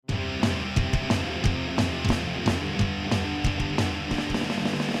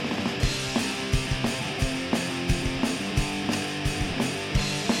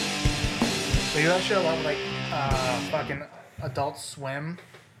They do that shit a lot with like fucking Adult Swim.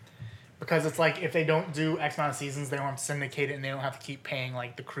 Because it's like if they don't do X amount of seasons, they don't have to syndicate it and they don't have to keep paying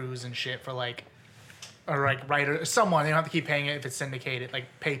like the crews and shit for like, or like writer, someone. They don't have to keep paying it if it's syndicated. Like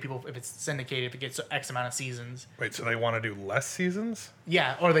pay people if it's syndicated if it gets X amount of seasons. Wait, so they want to do less seasons?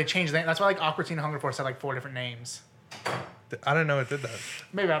 Yeah, or they change the name. That's why like Aqua Teen Hunger Force had like 4 different names. I didn't know it did that.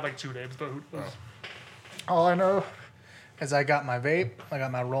 Maybe I have like 2 names, but who knows? All I know is I got my vape, I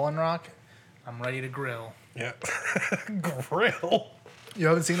got my Rolling Rock, I'm ready to grill. Yeah. Grill? You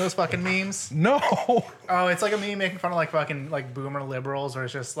haven't seen those fucking memes? No. Oh, it's like a meme making fun of like fucking like boomer liberals, where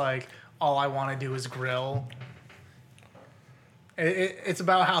it's just like all I want to do is grill. It's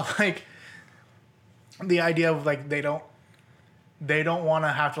about how like the idea of like they don't want to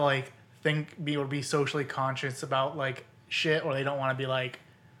have to like be socially conscious about like shit, or they don't want to be like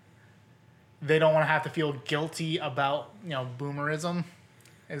they don't want to have to feel guilty about boomerism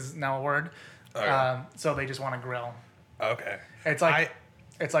is now a word. Okay. So they just want to grill. Okay. It's like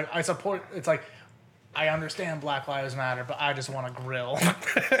I support. It's like I understand Black Lives Matter, but I just want to grill.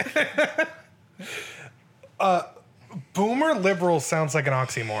 Boomer liberal sounds like an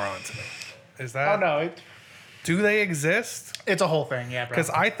oxymoron to me. Is that? Oh no, Do they exist? it's a whole thing. Yeah, bro. Because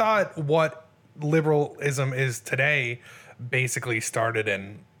I thought what liberalism is today basically started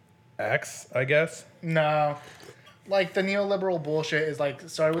in X, I guess. No, like the neoliberal bullshit is like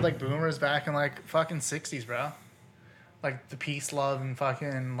started with like boomers back in like fucking 60s, bro. Like the peace, love, and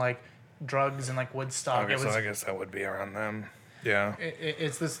fucking like drugs and like Woodstock. Okay, so I guess that would be around them. Yeah.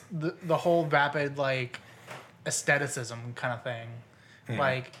 It's this the whole vapid like aestheticism kind of thing.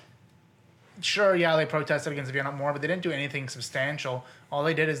 Like, sure, yeah, they protested against Vietnam War, but they didn't do anything substantial. All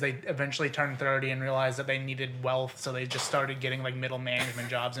they did is they eventually turned 30 and realized that they needed wealth, so they just started getting like middle management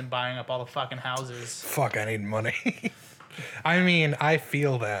jobs and buying up all the fucking houses. Fuck, I need money. I mean, I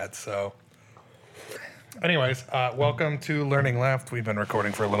feel that, so. Anyways, welcome to Learning Left. We've been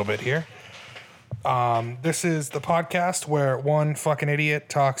recording for a little bit here. This is the podcast where one fucking idiot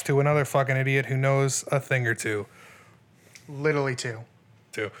talks to another fucking idiot who knows a thing or two. Literally two.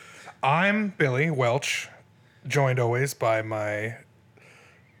 I'm Billy Welch, joined always by my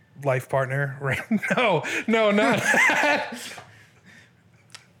life partner. No, not that.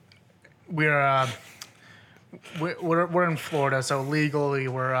 We're in Florida, so legally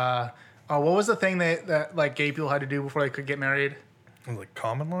we're what was the thing that like gay people had to do before they could get married? Was it like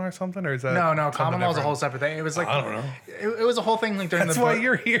common law or something, or is that No, common law is a different? whole separate thing. It was like I don't know. It was a whole thing like during That's the. why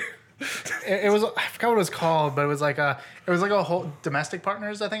you're here. It was, I forgot what it was called, but it was like a whole domestic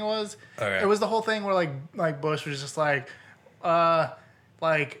partners, I think it was. Okay. It was the whole thing where like Bush was just like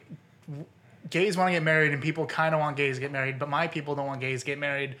gays want to get married and people kind of want gays to get married, but my people don't want gays to get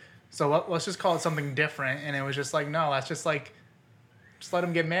married. So let's just call it something different. And it was just like, no, that's just like, just let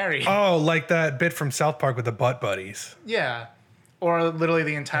them get married. Oh, like that bit from South Park with the butt buddies. Yeah. Or literally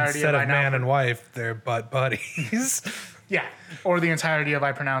the entirety Instead of of man and wife, they're butt buddies. Yeah. Or the entirety of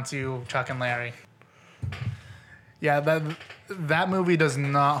I pronounce you Chuck and Larry. Yeah, that movie does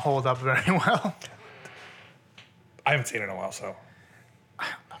not hold up very well. I haven't seen it in a while, so.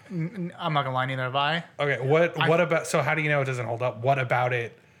 I'm not gonna lie, neither have I. Okay, what about, so how do you know it doesn't hold up? What about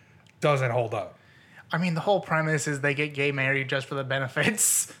it doesn't hold up? I mean, the whole premise is they get gay married just for the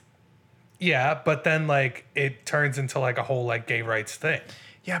benefits. Yeah, but then like it turns into like a whole like gay rights thing.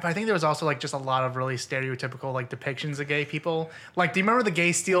 Yeah, but I think there was also like just a lot of really stereotypical like depictions of gay people. Like, do you remember the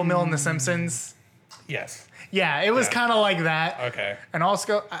gay steel mill in The Simpsons? Yes. Yeah, it was kind of like that. Okay. And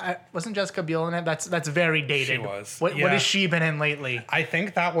also, wasn't Jessica Biel in it? That's very dated. She was. What has she been in lately? I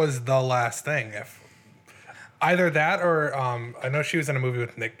think that was the last thing. If either that or I know she was in a movie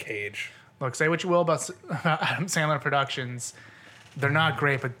with Nick Cage. Look, say what you will about Adam Sandler Productions. They're not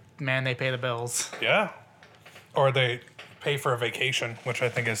great, but man, they pay the bills. Yeah. Or they pay for a vacation, which I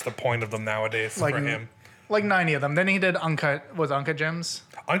think is the point of them nowadays for him. Like 90 of them. Then he did Uncut Gems.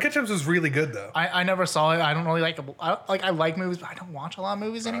 Uncut Gems was really good though. I never saw it. I don't really like it. I like movies, but I don't watch a lot of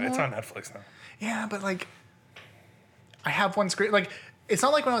movies anymore. It's on Netflix now. Yeah, but like, I have one screen. Like, it's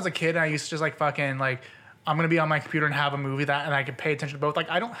not like when I was a kid and I used to just like fucking like, I'm going to be on my computer and have a movie and I can pay attention to both. Like,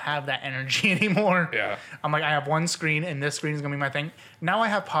 I don't have that energy anymore. Yeah. I'm like, I have one screen and this screen is going to be my thing. Now I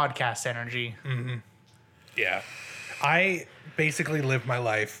have podcast energy. Mm-hmm. Yeah. I basically live my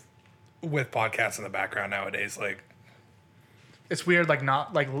life with podcasts in the background nowadays. Like, it's weird, like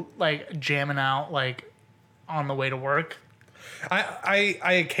not like jamming out like on the way to work. I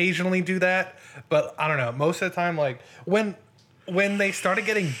occasionally do that, but I don't know. Most of the time, like when they started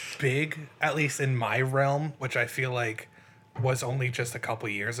getting big, at least in my realm, which I feel like was only just a couple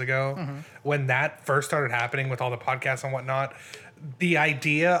years ago, when that first started happening with all the podcasts and whatnot, the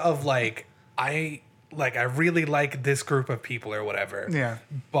idea of like I really like this group of people or whatever. Yeah.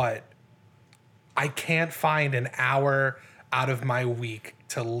 But I can't find an hour out of my week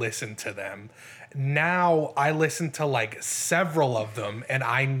to listen to them. Now I listen to like several of them and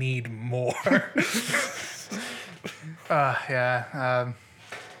I need more. Yeah.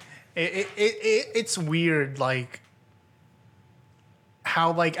 It's weird, like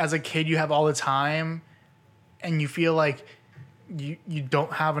how like as a kid you have all the time and you feel like you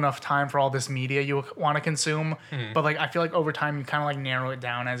don't have enough time for all this media you want to consume. But like I feel like over time you kind of like narrow it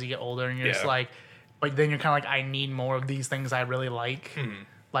down as you get older and you're just like, but then you're kind of like, I need more of these things I really like.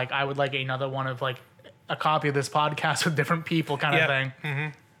 Like I would like another one of like a copy of this podcast with different people kind of thing.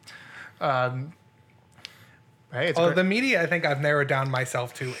 Hey, it's the media I think I've narrowed down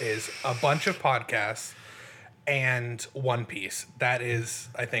myself to is a bunch of podcasts and One Piece. That is,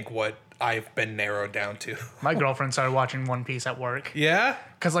 I think, what I've been narrowed down to. My girlfriend started watching One Piece at work. Yeah?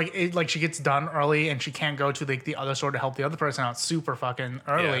 Because like she gets done early and she can't go to like the other store to help the other person out super fucking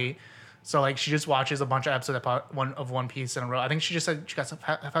early. Yeah. So like she just watches a bunch of episodes of One Piece in a row. I think she just said she has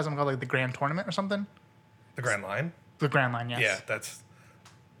something called like the Grand Tournament or something. The Grand Line? The Grand Line, yes. Yeah, that's,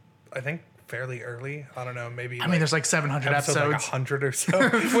 I think, fairly early. I don't know, maybe. I mean, there's like 700 episodes. Like 100 or so,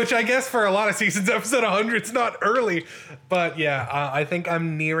 which I guess for a lot of seasons, episode 100 is not early. But yeah, I think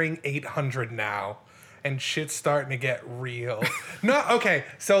I'm nearing 800 now, and shit's starting to get real. No, okay,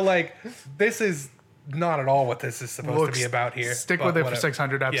 so like, this is not at all what this is supposed to be about here. Stick with it for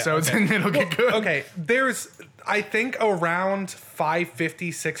 600 episodes and it'll get good. Okay, there's, I think around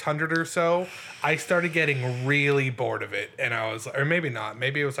 550, 600 or so, I started getting really bored of it. And I was, or maybe not,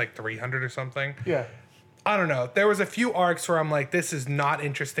 maybe it was like 300 or something. Yeah. I don't know. There was a few arcs where I'm like, this is not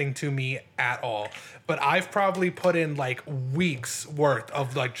interesting to me at all. But I've probably put in like weeks worth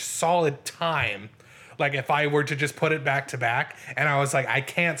of like solid time. Like if I were to just put it back to back, and I was like, I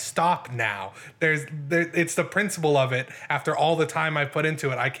can't stop now. It's the principle of it. After all the time I put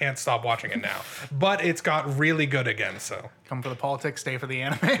into it, I can't stop watching it now. But it's got really good again. So come for the politics, stay for the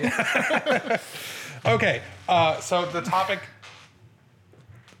anime. Okay, so the topic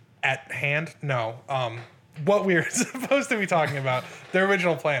at hand, what we were supposed to be talking about, the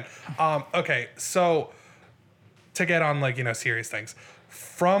original plan. Okay, so to get on like serious things,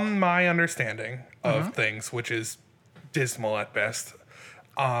 from my understanding of things, which is dismal at best,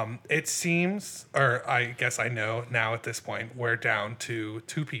 it seems, or I guess I know now at this point, we're down to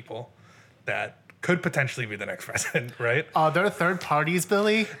 2 people that could potentially be the next president, right? They're third parties,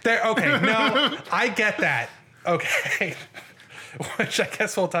 Billy. Okay, no, I get that. Okay, which I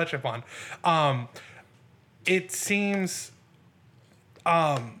guess we'll touch upon. It seems,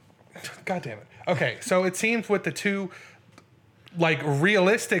 God damn it. Okay, so it seems with the 2, like,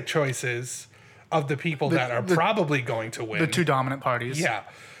 realistic choices of the people that are probably going to win. The 2 dominant parties. Yeah.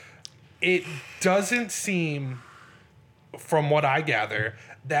 It doesn't seem, from what I gather,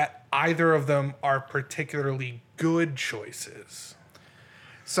 that either of them are particularly good choices.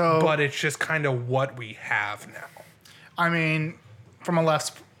 But it's just kind of what we have now. I mean, from a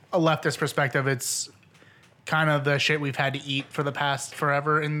leftist perspective, it's kind of the shit we've had to eat for the past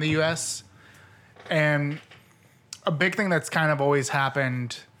forever in the U.S. And a big thing that's kind of always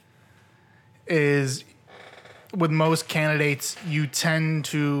happened is with most candidates, you tend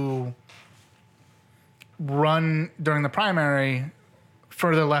to run during the primary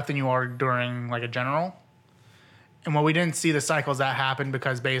further left than you are during like a general. And what we didn't see the cycles that happened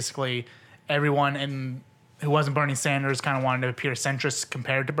because basically everyone who wasn't Bernie Sanders kind of wanted to appear centrist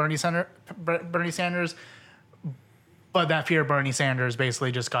compared to Bernie Sanders. But that fear of Bernie Sanders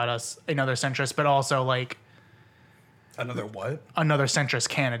basically just got us another centrist, but also like another what? Another centrist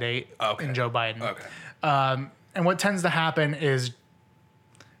candidate in Joe Biden. Okay. And what tends to happen is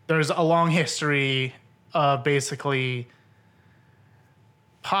there's a long history of basically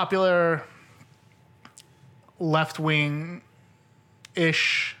popular left-wing-ish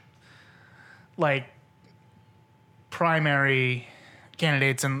like primary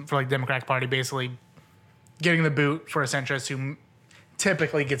candidates for like Democratic Party basically getting the boot for a centrist who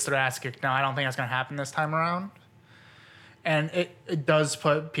typically gets their ass kicked. Now, I don't think that's going to happen this time around. And it does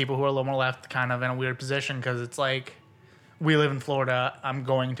put people who are a little more left kind of in a weird position because it's like, we live in Florida. I'm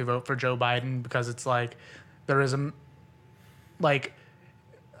going to vote for Joe Biden because it's like there is like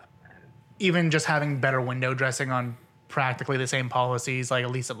even just having better window dressing on practically the same policies, like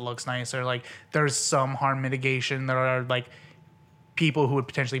at least it looks nicer. Like there's some harm mitigation. There are like people who would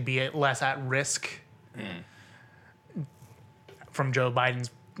potentially be less at risk from Joe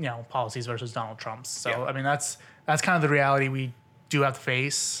Biden's policies versus Donald Trump's. So I mean that's kind of the reality we do have to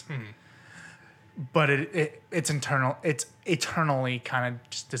face. but it's internal. It's eternally kind of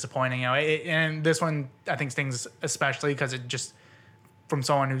just disappointing. And this one I think stings especially because it just from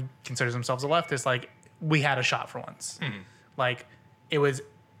someone who considers themselves a leftist. Like we had a shot for once. Like it was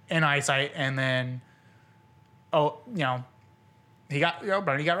in eyesight, and then Bernie got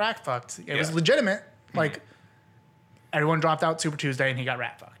rack fucked. It was legitimate. Like everyone dropped out Super Tuesday, and he got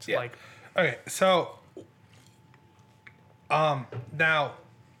rack fucked. Yeah. Like okay, so now.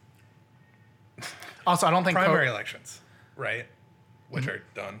 Also, I don't think primary elections, right? Which are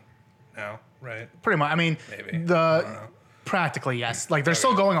done now, right? Pretty much. I mean, Maybe. Practically, yes. Like they're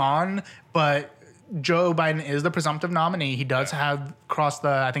still going on, but Joe Biden is the presumptive nominee. He does have crossed the,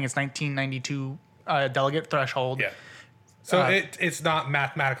 I think it's 1992 delegate threshold. Yeah. So it's not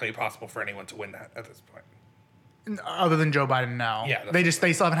mathematically possible for anyone to win that at this point. Other than Joe Biden, no. Yeah. They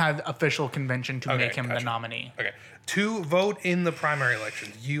still haven't had official convention to make him the nominee. Okay. To vote in the primary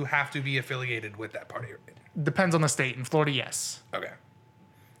elections, you have to be affiliated with that party. Depends on the state. In Florida, yes. Okay.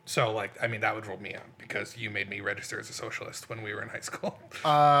 So, that would rule me out because you made me register as a socialist when we were in high school.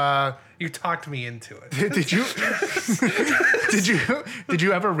 You talked me into it. Did you? did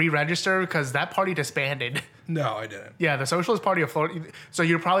you ever re-register? Because that party disbanded. No, I didn't. Yeah, the Socialist Party of Florida. So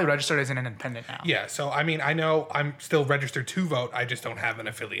you're probably registered as an independent now. Yeah. So, I know I'm still registered to vote. I just don't have an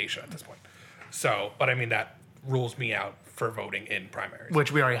affiliation at this point. So, but that rules me out for voting in primaries.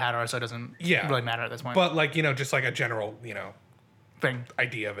 Which we already had ours, so it doesn't really matter at this point. But just like a general, thing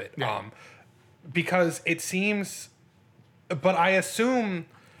idea of it. Yeah. Because it seems, but I assume,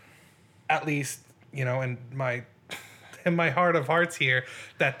 at least, in my heart of hearts here,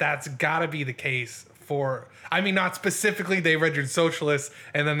 that's gotta be the case for, not specifically they registered socialists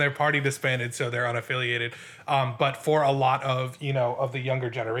and then their party disbanded, so they're unaffiliated. But for a lot of, of the younger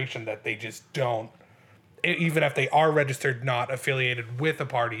generation that they just don't, even if they are registered, not affiliated with a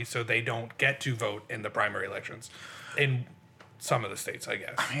party, so they don't get to vote in the primary elections in some of the states, I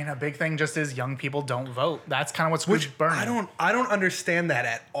guess. A big thing just is young people don't vote. That's kind of what's burning. I don't understand that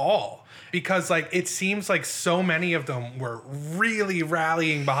at all, because it seems like so many of them were really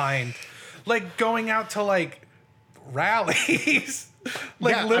rallying behind, going out to rallies,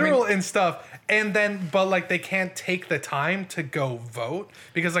 literal and stuff. And then, but they can't take the time to go vote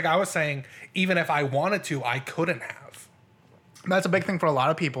because, I was saying, even if I wanted to, I couldn't have. That's a big thing for a lot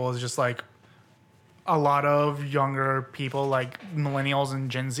of people. Is just a lot of younger people, millennials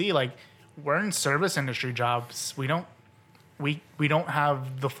and Gen Z. We're in service industry jobs. We don't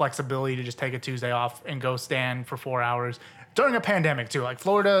have the flexibility to just take a Tuesday off and go stand for 4 hours during a pandemic too.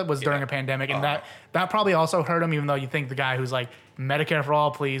 Florida was during a pandemic, and that probably also hurt them. Even though you think the guy who's Medicare for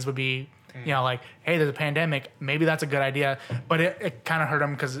all, please, would be. Hey, there's a pandemic. Maybe that's a good idea. But it kind of hurt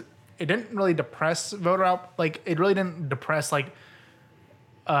him because it didn't really depress voter out. It really didn't depress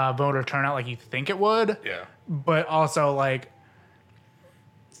voter turnout like you think it would. Yeah. But also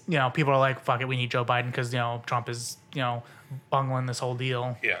people are fuck it, we need Joe Biden because Trump is bungling this whole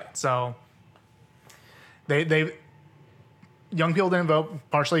deal. Yeah. So they young people didn't vote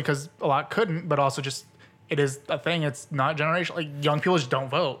partially because a lot couldn't, but also just it is a thing. It's not generational. Young people just don't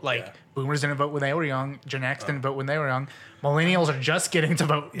vote. Boomers didn't vote when they were young. Gen X didn't vote when they were young. Millennials are just getting to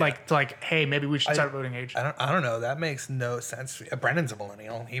vote. Hey, maybe we should start voting age. I don't know. That makes no sense to me. Brennan's a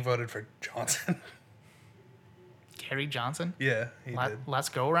millennial. He voted for Johnson. Gary Johnson? Yeah, he did. Let's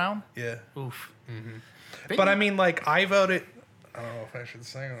go around? Yeah. Oof. Mm-hmm. But I voted. I don't know if I should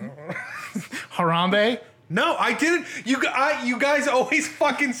sing. Harambe? No, I didn't. You guys always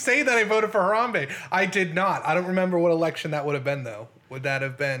fucking say that I voted for Harambe. I did not. I don't remember what election that would have been, though. Would that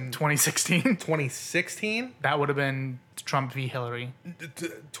have been 2016? 2016? That would have been Trump v. Hillary.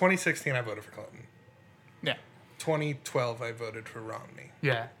 2016, I voted for Clinton. Yeah. 2012, I voted for Romney.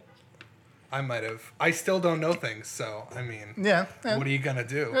 Yeah. I might have. I still don't know things, so, Yeah. What are you going to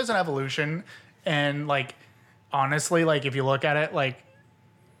do? There's an evolution. And, honestly, if you look at it,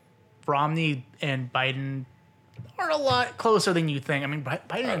 Romney and Biden are a lot closer than you think.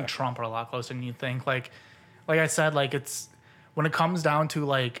 Biden and Trump are a lot closer than you think. Like I said, it's when it comes down to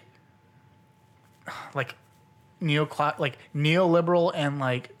neoliberal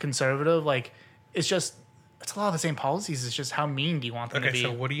and conservative, it's a lot of the same policies. It's just how mean do you want them to be? Okay,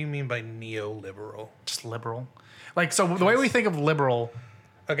 so what do you mean by neoliberal? Just liberal. The way we think of liberal.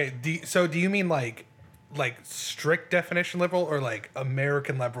 Okay, do you mean strict definition liberal or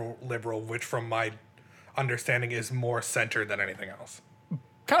American liberal, which from my understanding is more centered than anything else?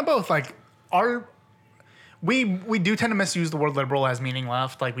 Kind of both. We do tend to misuse the word liberal as meaning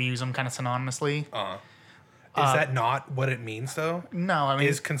left. We use them kind of synonymously. Is that not what it means though? No,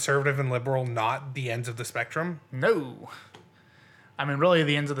 is conservative and liberal not the ends of the spectrum? No. I mean, really,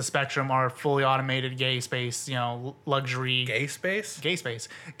 the ends of the spectrum are fully automated gay space, luxury. Gay space? Gay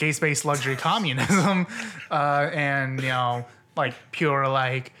space luxury communism, and like pure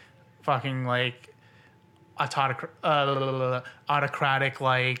like fucking like autocratic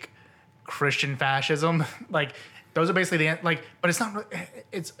like Christian fascism. Like those are basically but it's not.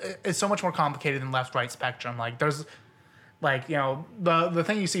 It's so much more complicated than left right spectrum. Like there's like the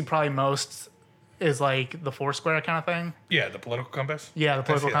thing you see probably most is like the Foursquare kind of thing. Yeah, the political compass. Yeah, the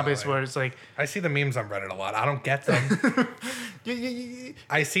political compass where it's like I see the memes on Reddit a lot. I don't get them.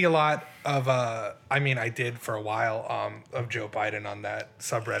 I see a lot of I did for a while of Joe Biden on that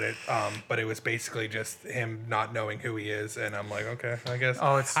subreddit, but it was basically just him not knowing who he is, and I'm like, okay, I guess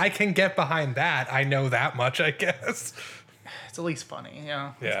I can get behind that. I know that much, I guess. It's at least funny,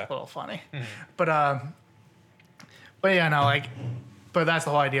 Yeah, it's a little funny, but yeah, no, like, but that's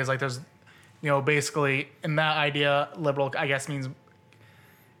the whole idea. Is like there's basically in that idea, liberal, I guess, means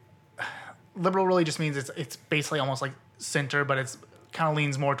liberal really just means it's basically almost like center, but it's kind of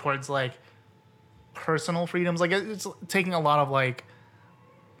leans more towards like personal freedoms. Like it's taking a lot of like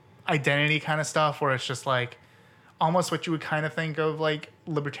identity kind of stuff where it's just like almost what you would kind of think of like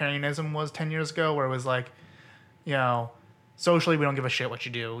libertarianism was 10 years ago, where it was like, socially we don't give a shit what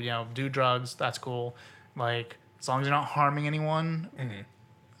you do. Do drugs, that's cool. Like as long as you're not harming anyone,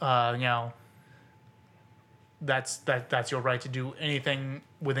 that's your right to do anything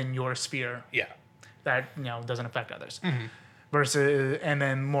within your sphere. Yeah. That doesn't affect others. Versus, and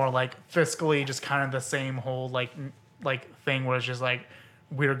then more like fiscally, just kind of the same whole like thing where it's just like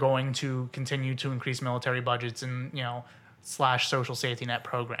we're going to continue to increase military budgets and / social safety net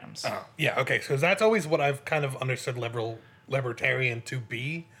programs. Yeah. Okay. So that's always what I've kind of understood libertarian to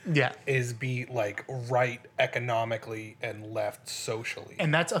be. Yeah. Is be like right economically and left socially.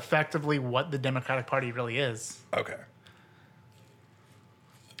 And that's effectively what the Democratic Party really is. Okay.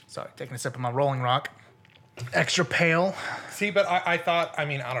 Sorry, taking a sip of my Rolling Rock. Extra pale. See, but I thought, I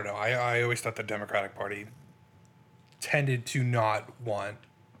don't know. I always thought the Democratic Party tended to not want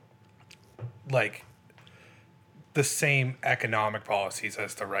like the same economic policies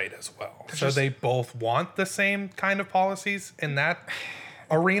as the right as well. So they both want the same kind of policies in that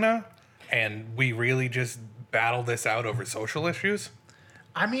arena, and we really just battle this out over social issues.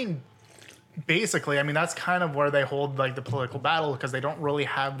 Basically, that's kind of where they hold like the political battle, because they don't really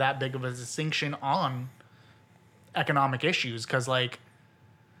have that big of a distinction on economic issues. Because like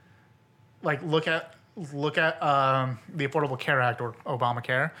look at the Affordable Care Act, or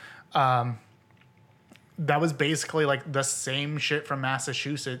Obamacare. That was basically like the same shit from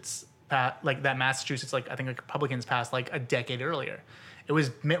Massachusetts, like that Massachusetts, like I think like Republicans passed like a decade earlier. It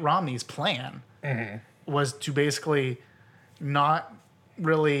was Mitt Romney's plan was to basically not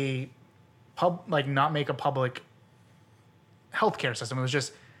really not make a public healthcare system. It was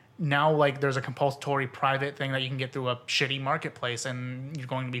just now like there's a compulsory private thing that you can get through a shitty marketplace, and you're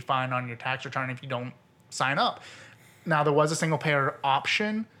going to be fined on your tax return if you don't sign up. Now there was a single payer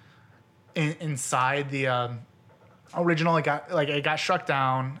option inside the original. It got struck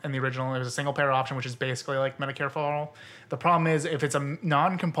down in the original. It was a single payer option, which is basically like Medicare for all. The problem is if it's a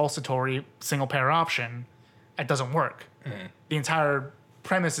non-compulsory single payer option, it doesn't work. The entire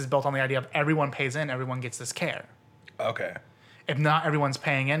premise is built on the idea of everyone pays in, everyone gets this care. Okay. If not everyone's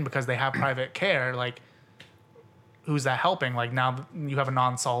paying in because they have private care, like who's that helping? Like now you have a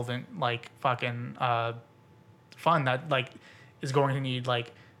non-solvent like fucking fund that like is going to need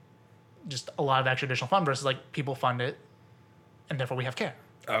like just a lot of extra additional fund versus like people fund it and therefore we have care.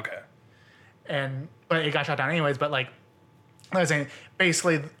 Okay. But it got shut down anyways. But like I was saying,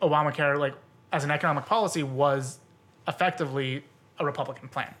 basically Obamacare, like as an economic policy, was effectively a Republican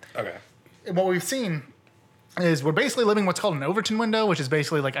plan. Okay. And what we've seen is we're basically living what's called an Overton window, which is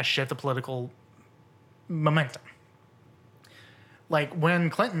basically like a shift of political momentum. Like when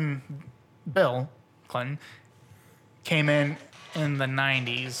Bill Clinton came in the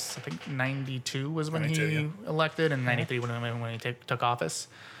 90s, I think 92 was when he elected, and 93 when he took office.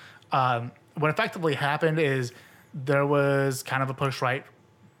 What effectively happened is there was kind of a push right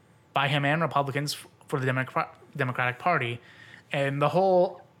by him and Republicans for the Democratic Party. And the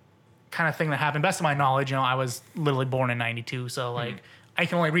whole kind of thing that happened, best of my knowledge, I was literally born in 92, so like I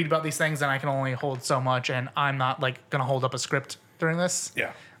can only read about these things and I can only hold so much, and I'm not like going to hold up a script during this.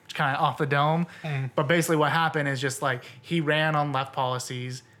 Yeah. Kind of off the dome. But basically what happened is just like he ran on left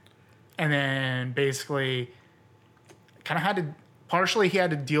policies, and then basically kind of he had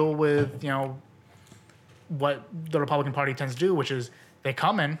to deal with, what the Republican Party tends to do, which is they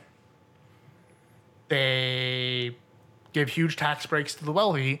come in, they give huge tax breaks to the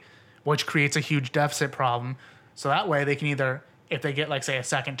wealthy, which creates a huge deficit problem. So that way they can either if they get like say a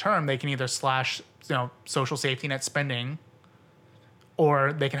second term, they can either slash social safety net spending,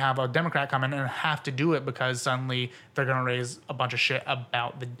 or they can have a Democrat come in and have to do it because suddenly they're going to raise a bunch of shit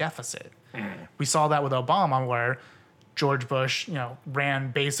about the deficit. We saw that with Obama, where George Bush,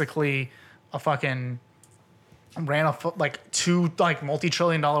 ran basically two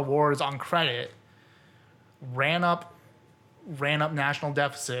multi-trillion-dollar wars on credit, ran up national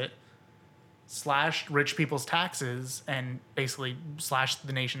deficit, slashed rich people's taxes, and basically slashed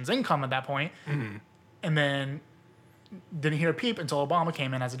the nation's income at that point, and then didn't hear a peep until Obama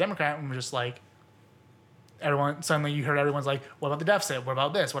came in as a Democrat, and was just like, you heard everyone's like, what about the deficit? What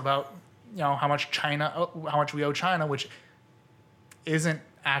about this? What about how much we owe China, which isn't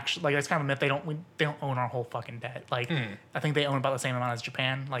actually, like, that's kind of a myth. They don't own our whole fucking debt. Like, I think they own about the same amount as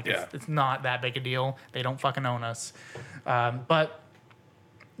Japan. Like, it's not that big a deal. They don't fucking own us. But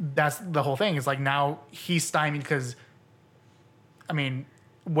that's the whole thing. Is like, now he's stymied because, I mean,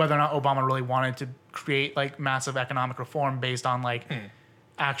 whether or not Obama really wanted to create like massive economic reform based on like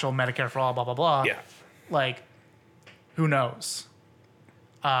actual Medicare for all, blah blah blah. Yeah. Like, who knows?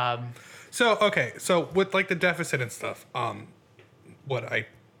 So with like the deficit and stuff, what I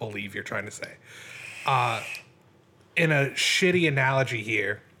believe you're trying to say, in a shitty analogy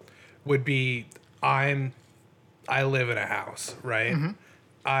here, would be I live in a house, right? Mm-hmm.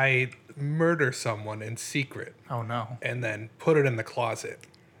 I murder someone in secret. Oh no! And then put it in the closet.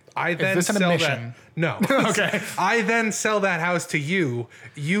 I then Is this an admission? No. Okay. I then sell that house to you.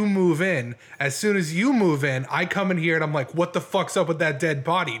 You move in. As soon as you move in, I come in here and I'm like, "What the fuck's up with that dead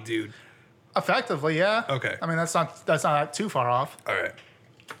body, dude?" Effectively, yeah. Okay. I mean, that's not too far off. All right.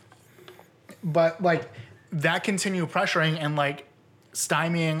 But like that continued pressuring and like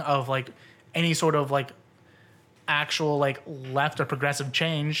stymieing of like any sort of like actual like left or progressive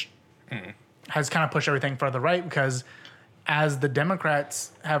change has kind of pushed everything further right, because as the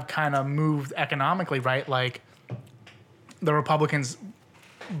Democrats have kind of moved economically right, like the Republicans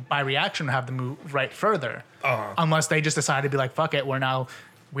by reaction have to move right further, unless they just decide to be like, fuck it,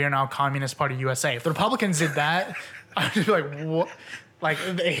 we are now Communist Party USA. If the Republicans did that, I'd just be like, what? Like,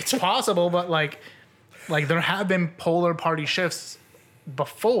 it's possible, but like there have been polar party shifts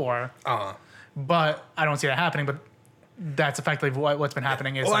before, but I don't see that happening. But that's effectively what's been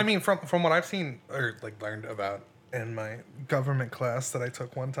happening. Is well, I mean, from what I've seen or like learned about in my government class that I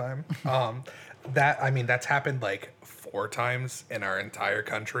took one time, that's happened like 4 times in our entire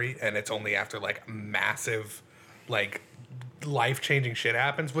country, and it's only after like massive, like life-changing shit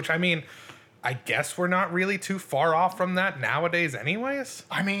happens. Which, I mean, I guess we're not really too far off from that nowadays, anyways.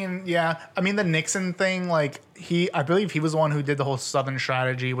 I mean, yeah. I mean, the Nixon thing, like I believe he was the one who did the whole Southern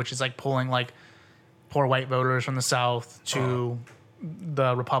strategy, which is like pulling like poor white voters from the South to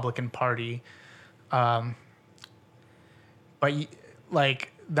the Republican Party. But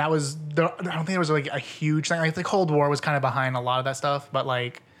like that was I don't think there was like a huge thing. Like the Cold War was kind of behind a lot of that stuff, but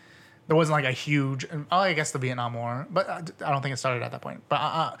like there wasn't like a huge. I guess the Vietnam War, but I don't think it started at that point.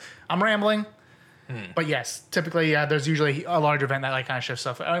 But I'm rambling. But yes, typically, yeah, there's usually a large event that like kind of shifts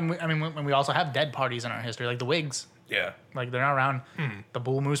stuff. I mean, when we also have dead parties in our history, like the Whigs. Yeah, like they're not around. The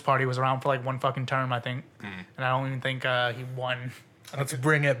Bull Moose Party was around for like one fucking term, I think, and I don't even think he won. Let's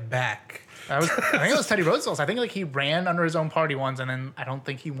bring it back. I think it was Teddy Roosevelt's. I think like he ran under his own party once, and then I don't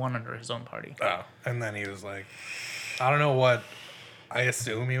think he won under his own party. Oh, and then he was like, I don't know what. I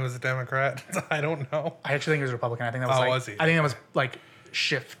assume he was a Democrat. I don't know. I actually think he was a Republican. I think that was was he? I think that was like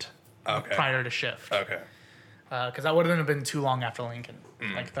Shift. Okay. Prior to Shift. Okay. Because that wouldn't have been too long after Lincoln,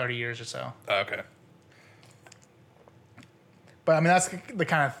 like 30 years or so. Okay. But I mean, that's the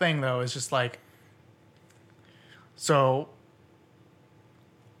kind of thing, though. Is just like, so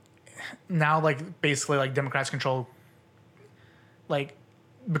now, like basically, like Democrats control, like,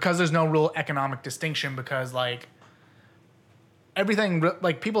 because there's no real economic distinction, because like everything,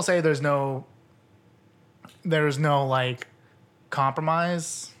 like people say there's no like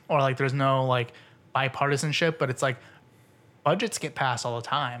compromise, or like there's no like bipartisanship, but it's like budgets get passed all the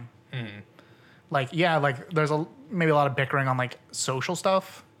time. Like, yeah, like there's maybe a lot of bickering on like social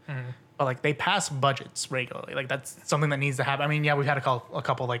stuff, but like they pass budgets regularly. Like that's something that needs to happen. I mean, yeah, we've had a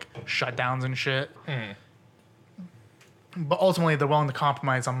couple like shutdowns and shit, but ultimately they're willing to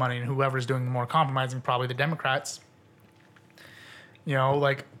compromise on money, and whoever's doing more compromising, probably the Democrats. You know,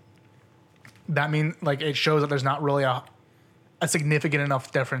 like that means like it shows that there's not really a significant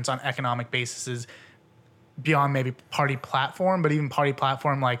enough difference on economic bases beyond maybe party platform, but even party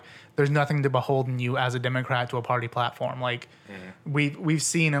platform, like there's nothing to beholden you as a Democrat to a party platform. Like we've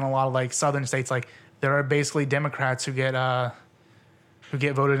seen in a lot of like southern states, like there are basically Democrats who get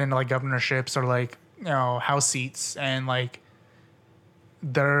voted into like governorships or like, you know, House seats, and like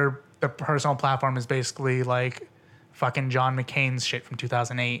their personal platform is basically like fucking John McCain's shit from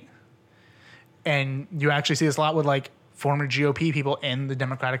 2008. And you actually see this a lot with like former GOP people in the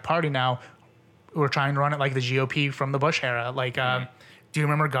Democratic Party now who are trying to run it like the GOP from the Bush era. Like, do you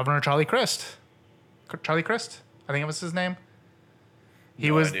remember Governor Charlie Crist? Charlie Crist? I think it was his name.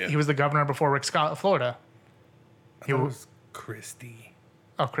 He was the governor before Rick Scott of Florida. He was Christie.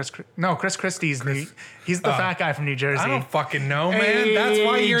 Oh, Chris Christie's he's the fat guy from New Jersey. I don't fucking know, man. Hey, That's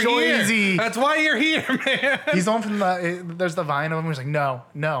why you're Joyzy. here. That's why you're here, man. He's the one from there's the Vine of him who's like, no,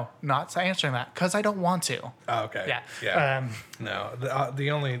 not answering that because I don't want to. Oh, okay. Yeah. No, the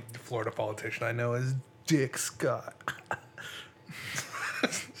only Florida politician I know is Dick Scott.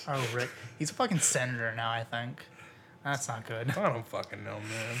 Oh, Rick. He's a fucking senator now, I think. That's not good. I don't fucking know,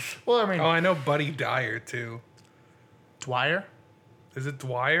 man. Well, I mean... Oh, I know Buddy Dyer, too. Dwyer? Is it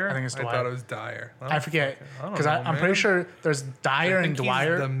Dwyer? I think it's Dwyer. I thought it was Dyer. I forget. Because I'm man. pretty sure there's Dyer and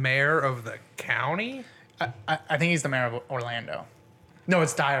Dwyer. He's the mayor of the county? I think he's the mayor of Orlando. No,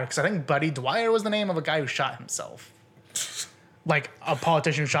 it's Dyer, because I think Buddy Dwyer was the name of a guy who shot himself. Like a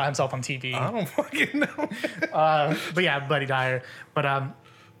politician who shot himself on TV. I don't fucking know. But yeah, Buddy Dyer. But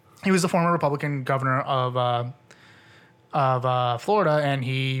he was the former Republican governor of Florida, and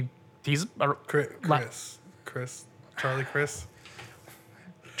he's Charlie Chris.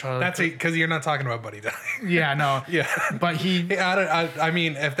 That's it, because you're not talking about Buddy Dyer. Yeah, no. Yeah, but I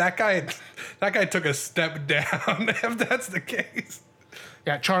mean, if that guy took a step down, if that's the case.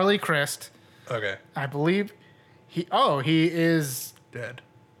 Yeah, Charlie Crist. Okay. I believe he is dead.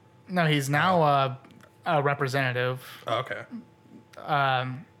 No, he's now a representative. Oh, okay.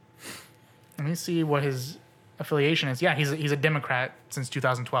 Let me see what his affiliation is. Yeah, he's a Democrat since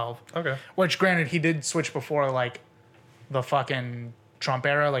 2012. Okay. Which, granted, he did switch before like the fucking Trump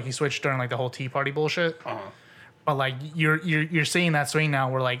era. Like he switched during like the whole Tea Party bullshit. Uh-huh. But like you're seeing that swing now,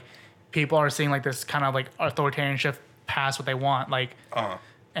 where like people are seeing like this kind of like authoritarian shift past what they want. Like,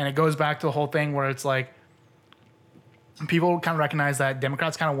 and it goes back to the whole thing where it's like people kind of recognize that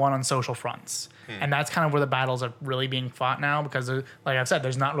Democrats kind of won on social fronts, and that's kind of where the battles are really being fought now because, like I've said,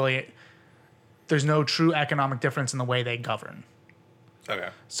 there's no true economic difference in the way they govern. Okay.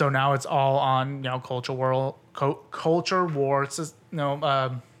 So now it's all on culture war,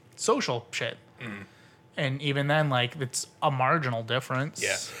 social shit, and even then, like it's a marginal difference.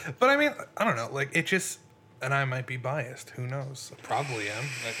 Yeah, but I mean, I don't know. Like it just, and I might be biased. Who knows? I probably am.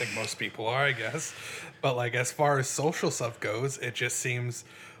 I think most people are, I guess. But like as far as social stuff goes, it just seems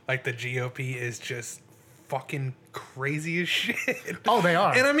like the GOP is just fucking crazy as shit. Oh, they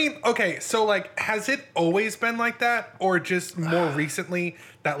are. And I mean, okay, so like, has it always been like that, or just more recently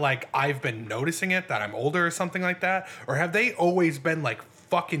that like I've been noticing it, that I'm older or something like that, or have they always been like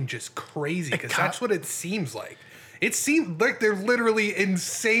fucking just crazy? Because that's what it seems like. It seems like they're literally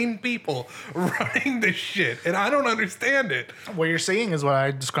insane people running this shit, and I don't understand it. What you're seeing is what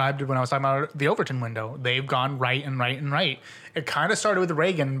I described when I was talking about the Overton window. They've gone right and right and right. It kind of started with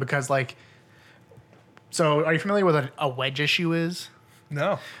Reagan because like. So, are you familiar with what a wedge issue is?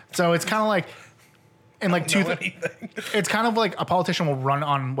 No. So it's kind of like, in like it's kind of like a politician will run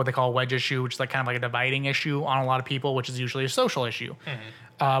on what they call a wedge issue, which is like kind of like a dividing issue on a lot of people, which is usually a social issue.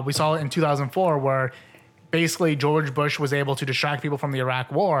 Mm-hmm. We saw it in 2004 where basically George Bush was able to distract people from the Iraq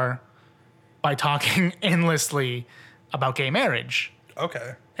War by talking endlessly about gay marriage.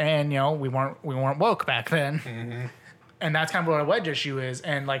 Okay. And we weren't woke back then. Mm-hmm. And that's kind of what a wedge issue is.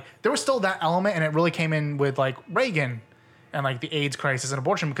 And like there was still that element, and it really came in with like Reagan and like the AIDS crisis and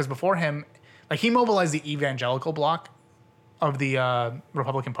abortion, because before him, like he mobilized the evangelical bloc of the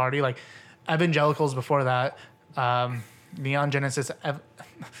Republican Party. Like evangelicals before that, Neon Genesis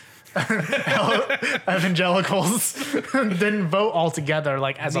evangelicals didn't vote altogether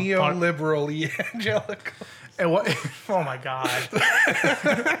like as neoliberal evangelical. Oh my God.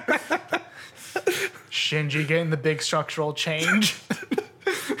 Shinji getting the big structural change.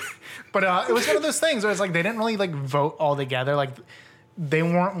 But it was one of those things where it's like they didn't really like vote all together. Like they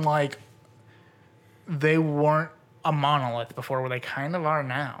weren't a monolith before, where they kind of are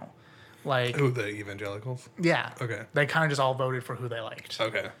now. Like who, the evangelicals? Yeah. Okay. They kind of just all voted for who they liked.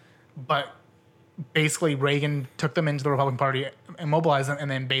 Okay. But basically Reagan took them into the Republican Party and mobilized them,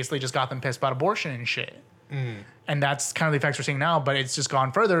 and then basically just got them pissed about abortion and shit. And that's kind of the effects we're seeing now, but it's just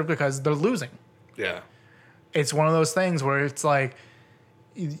gone further because they're losing. Yeah. It's one of those things where it's like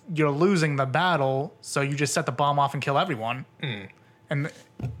you're losing the battle, so you just set the bomb off and kill everyone. And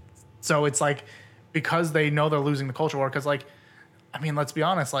so it's like, because they know they're losing the culture war, because like, I mean, let's be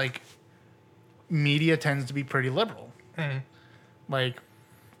honest, like media tends to be pretty liberal. Like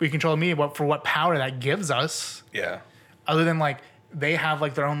we control the media for what power that gives us. Yeah. Other than like they have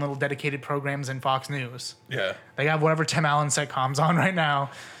like their own little dedicated programs in Fox News. Yeah. They have whatever Tim Allen sitcom's on right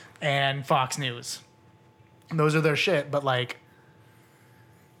now, and Fox News. Those are their shit, but like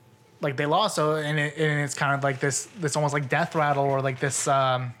they lost, so and it's kind of like this almost like death rattle or like this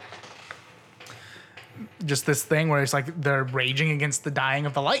just this thing where it's like they're raging against the dying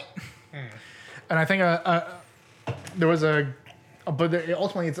of the light. And I think there was but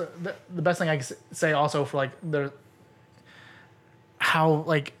ultimately it's the best thing I can say also for like how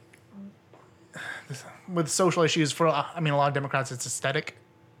like with social issues for a lot of Democrats it's aesthetic.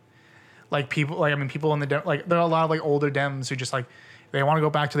 Like people in the like there are a lot of like older Dems who just like they want to go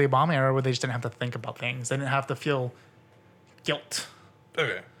back to the Obama era where they just didn't have to think about things. They didn't have to feel guilt.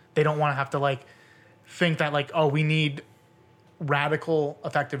 Okay. They don't want to have to like think that like, oh, we need radical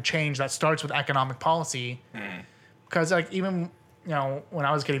effective change that starts with economic policy. Because like even when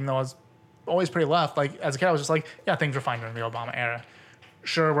I was a kid, even though I was always pretty left, like as a kid I was just like, yeah, things were fine during the Obama era.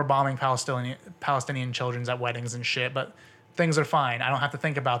 Sure, we're bombing Palestinian children at weddings and shit, but things are fine. I don't have to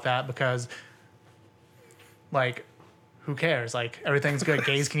think about that because like who cares? Like everything's good.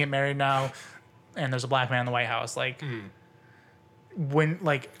 Gays can get married now, and there's a black man in the White House. Like when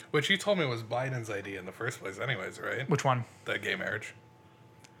like which you told me was Biden's idea in the first place, anyways, right? Which one? The gay marriage.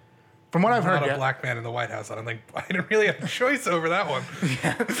 From what I've heard, not a black man in the White House. I don't think Biden really had a choice over that one.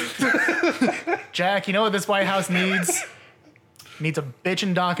 Jack, you know what this White House needs? Needs a bitch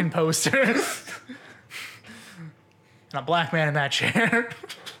and Dawkins poster. And a black man in that chair.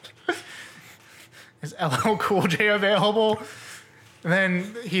 Is LL Cool J available? And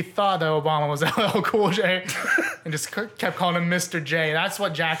then he thought that Obama was LL Cool J and just kept calling him Mr. J. That's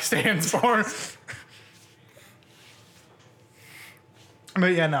what Jack stands for.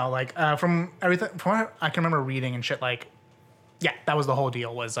 But yeah, no, like from what I can remember reading and shit, like, yeah, that was the whole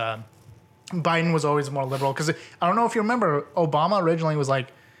deal. Was Biden was always more liberal because I don't know if you remember, Obama originally was like,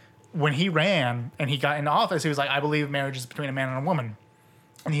 when he ran and he got into office, he was like, I believe marriage is between a man and a woman.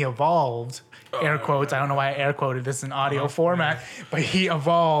 And he evolved, air quotes. I don't know why I air quoted this in audio format, but he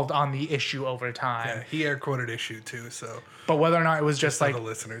evolved on the issue over time. Yeah, he air quoted issue too. So, but whether or not it was just so like the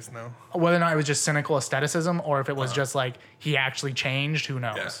listeners know, whether or not it was just cynical aestheticism or if it was just like he actually changed, who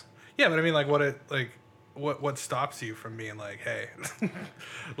knows? Yeah, but I mean, like, what stops you from being like, hey,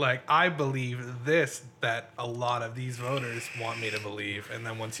 like, I believe this that a lot of these voters want me to believe, and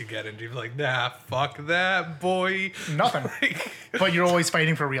then once you get into, you're like, nah, fuck that, boy. Nothing. But you're always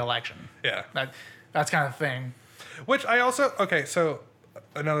fighting for re-election. Yeah. That's kind of thing. Which I also, okay, so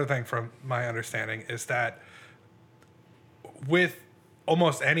another thing from my understanding is that with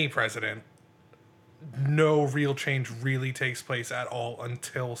almost any president, no real change really takes place at all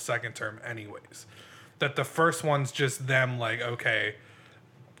until second term anyways. That the first one's just them like, okay,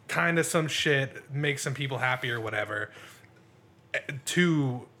 kind of some shit, make some people happy or whatever,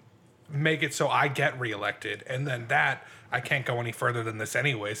 to make it so I get reelected. And then that, I can't go any further than this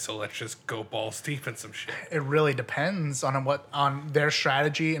anyway, so let's just go balls deep in some shit. It really depends on their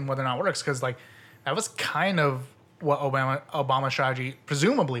strategy and whether or not it works, because like that was kind of what Obama's strategy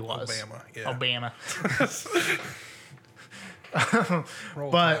presumably was. Obama.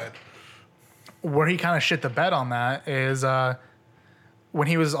 But where he kind of shit the bed on that is when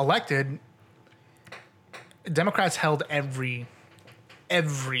he was elected, Democrats held every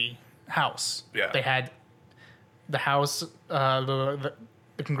house. Yeah. They had the House, the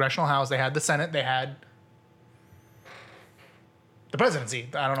Congressional House. They had the Senate. They had the presidency.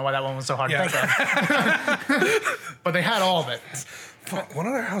 I don't know why that one was so hard to think of. But they had all of it. Fuck, what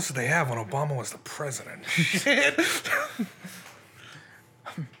other house did they have when Obama was the president?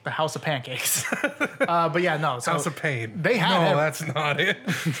 The House of Pancakes. But yeah, no. So House of Pain. They had no, that's not it.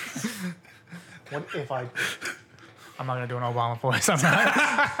 What if I'm not going to do an Obama voice. I'm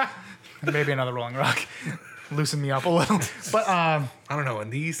not. Maybe another Rolling Rock. Loosen me up a little. But I don't know, in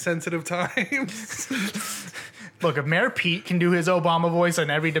these sensitive times. Look, if Mayor Pete can do his Obama voice on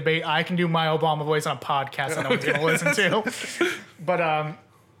every debate, I can do my Obama voice on a podcast that no one's going to listen to. But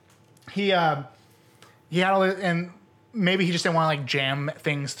he had all this, and maybe he just didn't want to like jam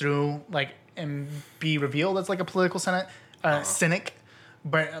things through like and be revealed as like a political cynic.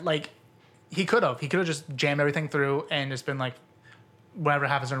 But like he could have just jammed everything through and just been like, whatever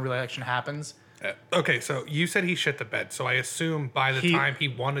happens when re-election happens. Okay, so you said he shit the bed. So I assume by the time he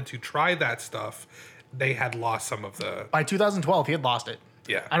wanted to try that stuff, they had lost some of the... By 2012, he had lost it.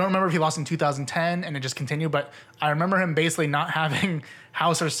 Yeah. I don't remember if he lost in 2010 and it just continued, but I remember him basically not having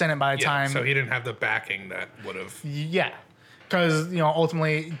House or Senate by the time... so he didn't have the backing that would have... Yeah. Because,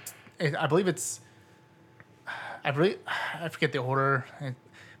 ultimately, I believe it's... I forget the order,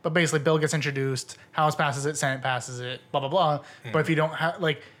 But basically, bill gets introduced, House passes it, Senate passes it, blah blah blah. But if you don't have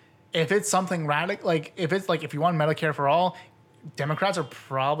like, if it's something radical, like if you want Medicare for all, Democrats are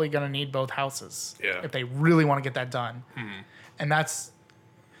probably gonna need both houses if they really want to get that done. And that's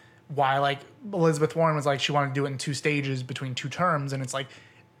why like Elizabeth Warren was like she wanted to do it in 2 stages between 2 terms, and it's like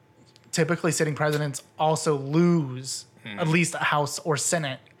typically sitting presidents also lose at least a House or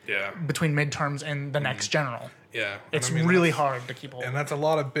Senate between midterms and the next general. Yeah. It's really hard to keep hold. And that's a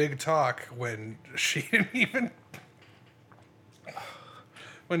lot of big talk when she didn't even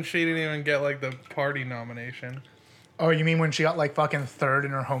get like the party nomination. Oh, you mean when she got like fucking 3rd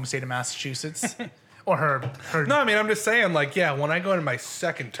in her home state of Massachusetts? Or her No, I mean, I'm just saying, like, yeah, when I go into my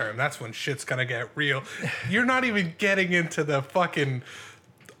 2nd term, that's when shit's gonna get real. You're not even getting into the fucking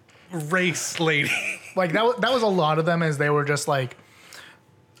race lady. Like that was a lot of them, as they were just like,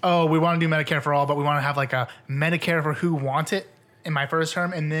 oh, we want to do Medicare for all, but we want to have like a Medicare for who want it in my 1st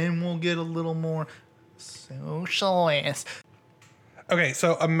term, and then we'll get a little more socialist. Okay,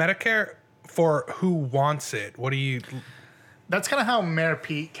 so a Medicare for who wants it. What do you... That's kind of how Mayor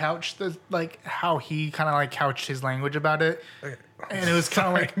Pete couched how he kind of like couched his language about it. Okay. And it was kind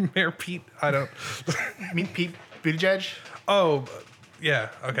of like... Mayor Pete? I don't... Meet Pete Buttigieg? Oh, yeah,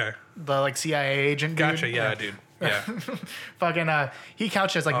 okay. The like CIA agent dude. Gotcha, yeah, dude. Yeah. Fucking, he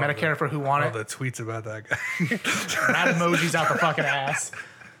couched as like Medicare for who want it. The tweets about that guy. Rat emojis out the fucking ass.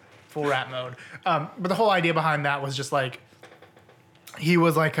 Full rat mode. But the whole idea behind that was just like, he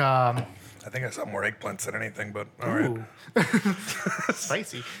was like, I think I saw more eggplants than anything, but all right.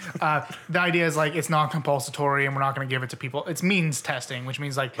 Spicy. The idea is like, it's non-compulsory and we're not going to give it to people. It's means testing, which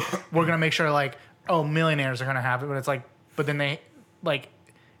means like, we're going to make sure like, oh, millionaires are going to have it. But it's like, but then they like,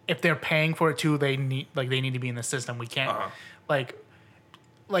 if they're paying for it too, they need to be in the system. We can't like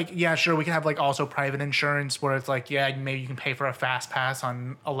yeah, sure, we can have like also private insurance where it's like, yeah, maybe you can pay for a fast pass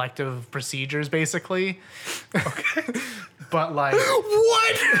on elective procedures, basically. Okay. But like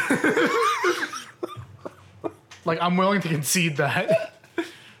what? Like I'm willing to concede that.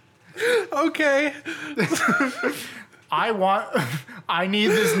 Okay. I need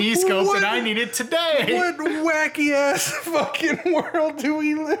this knee scope and I need it today. What wacky ass fucking world do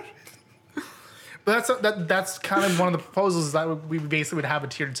we live in? But that's kind of one of the proposals, is that we basically would have a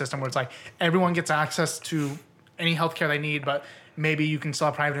tiered system where it's like everyone gets access to any healthcare they need, but maybe you can still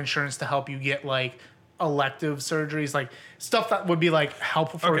have private insurance to help you get like elective surgeries, like stuff that would be like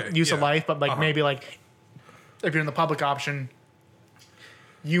helpful for use of life, but like maybe like if you're in the public option,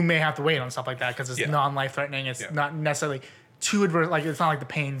 you may have to wait on stuff like that because it's non-life threatening. It's not necessarily too adverse. Like it's not like the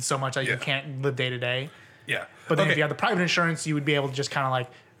pain so much that you can't live day to day. Yeah. But then if you have the private insurance, you would be able to just kind of like,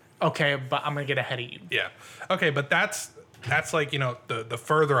 okay, but I'm gonna get ahead of you. Yeah. Okay, but that's like, you know, the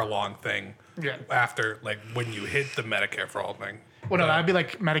further along thing. Yeah. After like when you hit the Medicare for all thing. Well, no, that'd be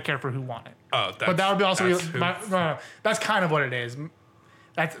like Medicare for who want it. Oh, but that would be also that's kind of what it is.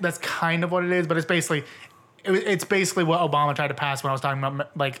 That's kind of what it is. But it's basically what Obama tried to pass when I was talking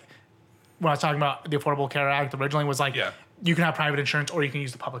about the Affordable Care Act originally, was like you can have private insurance or you can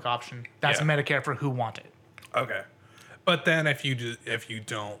use the public option. That's Medicare for who want it. Okay, but then if you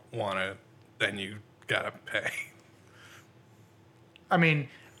don't want it, then you gotta pay. I mean,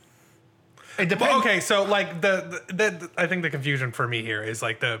 it depends. Okay, so like the I think the confusion for me here is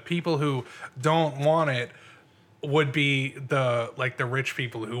like the people who don't want it would be the rich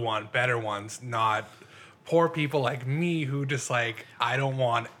people who want better ones, not poor people like me who just like, I don't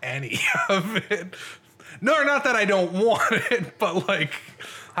want any of it. No, not that I don't want it, but like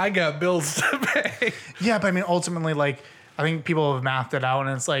I got bills to pay. Yeah, but I mean, ultimately, like I think people have mapped it out,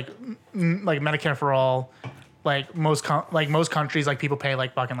 and it's like Medicare for all. Like most countries, like people pay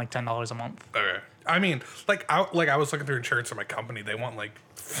like fucking like $10 a month. Okay, I mean, I was looking through insurance for my company. They want like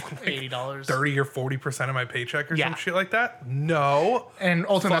 $80, 30 or 40% of my paycheck or some shit like that. No, and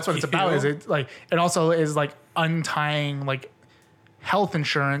ultimately that's what it's about. Is it like it also is like untying like health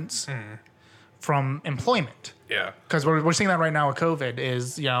insurance from employment. Yeah, because we're seeing that right now with COVID.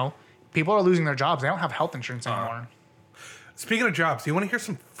 Is people are losing their jobs. They don't have health insurance anymore. Speaking of jobs, do you want to hear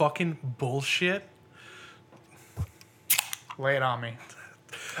some fucking bullshit? Lay it on me.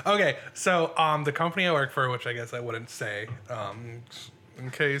 Okay, so the company I work for, which I guess I wouldn't say, in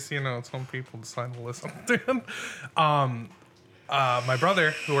case some people decide to listen to, my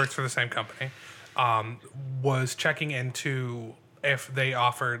brother, who works for the same company, was checking into if they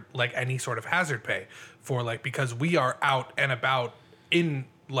offered like any sort of hazard pay for like, because we are out and about in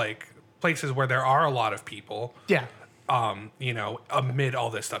like places where there are a lot of people. Yeah. Amid all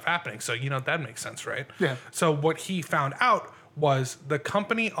this stuff happening. So, that makes sense, right? Yeah. So what he found out was the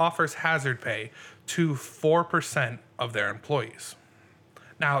company offers hazard pay to 4% of their employees.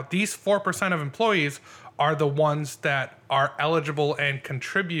 Now, these 4% of employees are the ones that are eligible and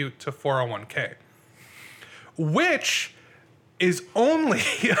contribute to 401k, which is only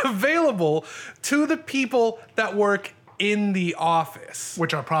available to the people that work in the office.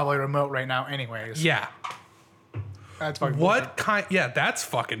 Which are probably remote right now anyways. Yeah. That's fucking What bullshit. Yeah, that's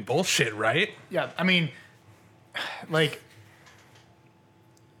fucking bullshit, right? Yeah, I mean, like,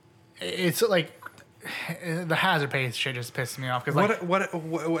 it's like, the hazard pay shit just pisses me off. Cause like, What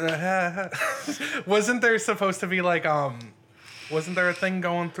wasn't there supposed to be like, wasn't there a thing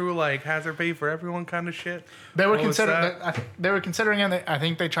going through like hazard pay for everyone kind of shit? they were What was considering, that? they were considering it. I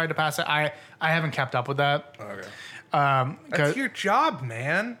think they tried to pass it. I haven't kept up with that. Okay. 'Cause- That's your job,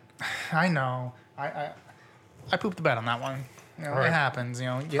 man. I know. I pooped the bed on that one. You know, All right. It happens. You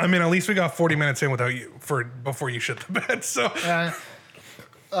know. I mean, at least we got 40 minutes in without you before you shit the bed. So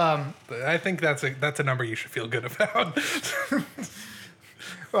I think that's a number you should feel good about.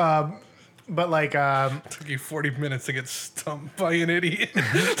 but like, Took you 40 minutes to get stumped by an idiot.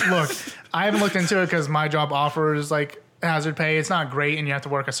 look, I haven't looked into it because my job offers like hazard pay. It's not great, and you have to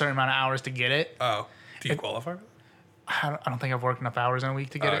work a certain amount of hours to get it. Oh, do you qualify? I don't think I've worked enough hours in a week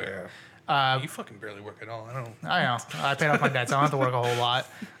to get it. Yeah. You fucking barely work at all. I don't. I know. I paid off my debt, so I don't have to work a whole lot.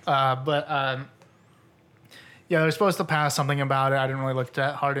 Yeah, they were supposed to pass something about it. I didn't really look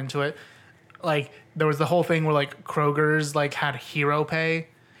that hard into it. Like, there was the whole thing where, like, Kroger's, like, had hero pay,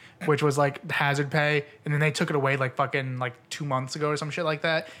 which was, like, hazard pay. And then they took it away, like, fucking, like, 2 months ago or some shit like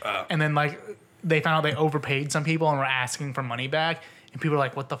that. And then, like, they found out they overpaid some people and were asking for money back. And people were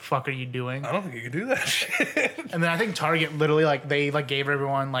like, what the fuck are you doing? I don't think you can do that shit. And then I think Target literally, like, they, like, gave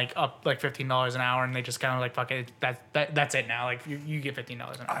everyone, like, up, like, $15 an hour. And they just kind of, like, fuck it. That's it now. Like, you get $15 an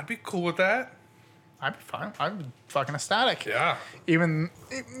hour. I'd be cool with that. I'd be fine. I'd be fucking ecstatic. Yeah. Even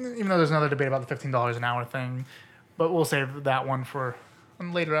though there's another debate about the $15 an hour thing, but we'll save that one for a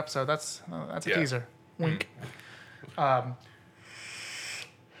later episode. That's a Yeah. teaser. Wink. What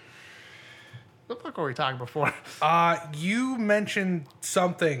the fuck were we talking before? You mentioned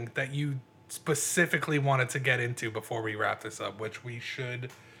something that you specifically wanted to get into before we wrap this up, which we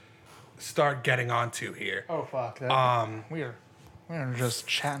should start getting onto here. Oh fuck. We're just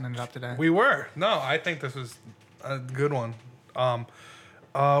chatting it up today. We were. No, I think this was a good one.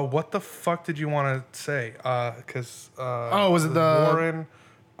 What the fuck did you want to say? Because was it the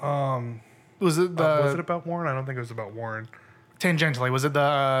Warren? Was it the Was it about Warren? I don't think it was about Warren. tangentially? Was it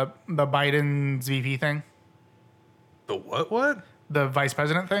the Biden's VP thing? The what? What? The vice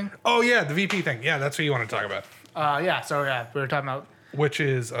president thing? Oh yeah, the VP thing. Yeah, that's what you want to talk about. Yeah. So yeah, we were talking about. Which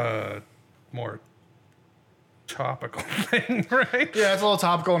is more topical thing, right? Yeah, it's a little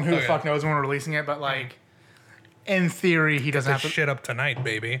topical, and who the Okay. fuck knows when we're releasing it, but like, in theory, he doesn't This have to. shit up tonight,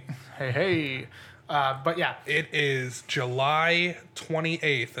 baby. Hey. But yeah, It is July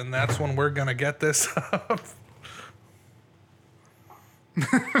 28th, and that's when we're gonna get this up.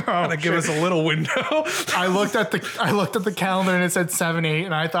 Gonna give us a little window. I looked at the calendar and it said 7/8,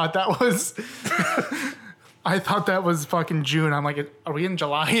 and I thought that was. I thought that was fucking June. I'm like, are we in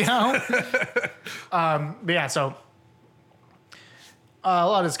July now? But yeah, so a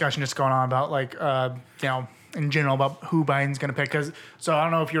lot of discussion just going on about like, in general about who Biden's gonna pick. So I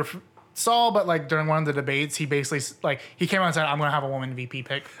don't know if you're saw, but like during one of the debates, he basically he came out and said, "I'm gonna have a woman VP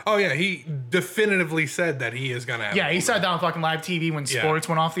pick." Oh yeah, he definitively said that he is gonna have. Yeah, he said that on fucking live TV when Yeah. sports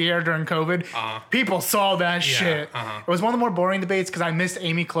went off the air during COVID. People saw that shit. It was one of the more boring debates because I missed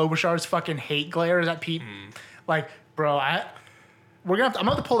Amy Klobuchar's fucking hate glares at Pete. Like, bro, I'm gonna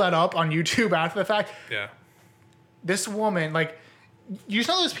have to pull that up on YouTube after the fact. Yeah. This woman, like, you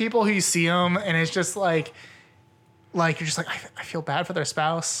know those people who you see them and it's just like you're just like, I feel bad for their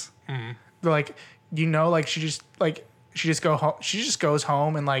spouse. They're like, like she just goes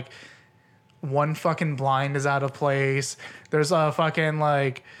home and like one fucking blind is out of place. There's a fucking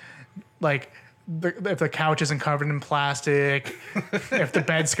like if the couch isn't covered in plastic, if the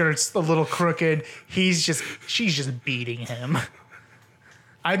bed skirt's a little crooked, she's just beating him.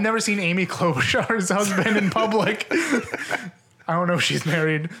 I've never seen Amy Klobuchar's husband in public. I don't know if she's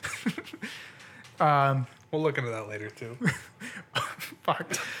married. We'll look into that later too.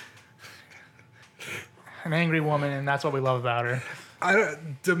 Fuck. An angry woman, and that's what we love about her.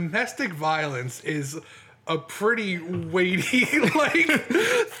 Domestic violence is a pretty weighty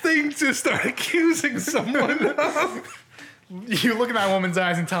thing to start accusing someone of. You look in that woman's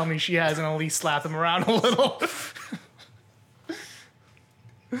eyes and tell me she hasn't at least slapped him around a little.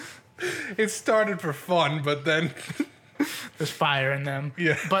 It started for fun, but then There's fire in them.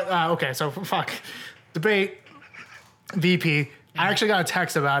 Yeah. But, okay, so fuck. Debate, VP. I actually got a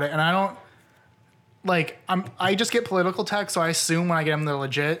text about it, and like I just get political texts, so I assume when I get them they're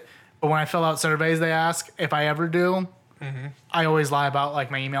legit. But when I fill out surveys, they ask if I ever do. I always lie about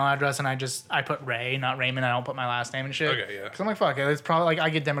like my email address, and I put Ray, not Raymond. I don't put my last name and shit. Okay, yeah. Because I'm like, fuck it. It's probably like I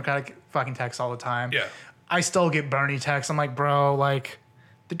get Democratic fucking texts all the time. Yeah. I still get Bernie texts. I'm like, bro, like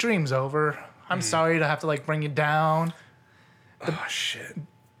the dream's over. I'm sorry to have to like bring you down. Oh shit.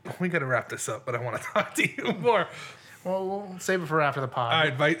 We gotta wrap this up, but I want to talk to you more. Well, we'll save it for after the pod.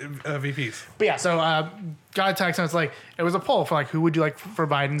 All right, VPs. But yeah, so got a text and it's like it was a poll for like who would you like for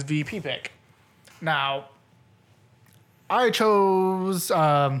Biden's VP pick. Now, I chose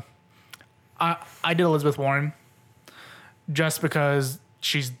I did Elizabeth Warren just because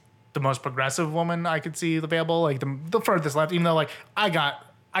she's the most progressive woman I could see available, like the furthest left. Even though like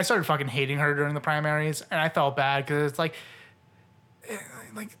I started fucking hating her during the primaries, and I felt bad because it's like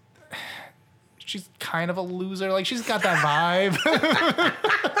she's kind of a loser. Like she's got that vibe.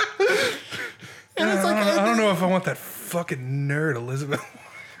 And it's like I don't know if I want that fucking nerd Elizabeth.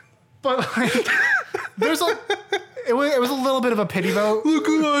 But like there's like it was a little bit of a pity vote. Look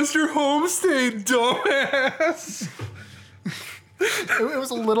who lost your home state, dumbass. It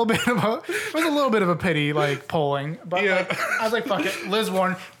was a little bit of a pity like polling. But Yeah. like, I was like, fuck it, Liz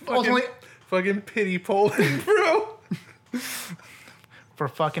Warren. Ultimately, Fucking pity polling, bro. for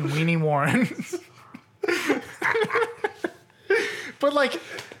fucking weenie Warrens. But like,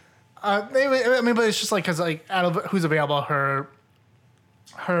 but it's just like because like out of who's available, her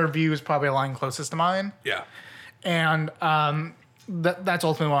views probably align closest to mine, Yeah. and that's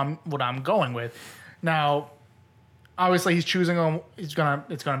ultimately what I'm going with. Now, obviously, he's choosing it's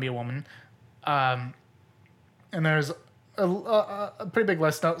gonna be a woman, and there's a pretty big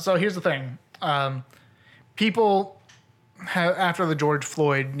list. So here's the thing, people after the George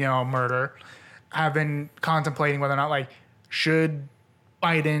Floyd murder have been contemplating whether or not like should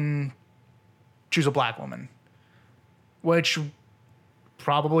Biden choose a black woman, which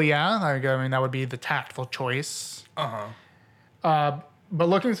probably yeah. I mean that would be the tactful choice. But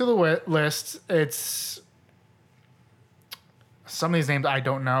looking through the list, it's some of these names I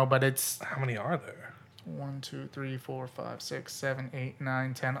don't know, but it's How many are there? 1, 2, 3, 4, 5, 6, 7, 8,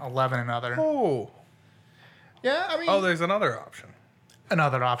 9, 10, 11 another. Oh. Yeah, I mean There's another option.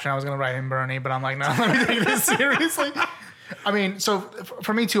 another option. I was gonna write in Bernie, but I'm like, no, let me take this seriously. I mean, so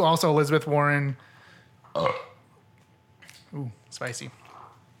for me too, also Elizabeth Warren. Ooh, spicy.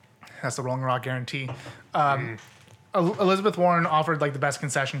 That's the Rolling Rock guarantee. Elizabeth Warren offered like the best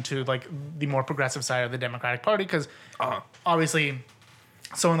concession to like the more progressive side of the Democratic Party because obviously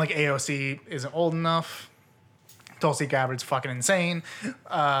someone like AOC isn't old enough. Tulsi Gabbard's fucking insane.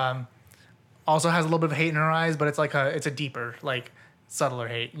 Also has a little bit of hate in her eyes, but it's like it's a deeper, like subtler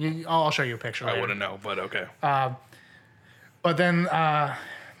hate. I'll show you a picture. I later. wouldn't know, but okay. But then,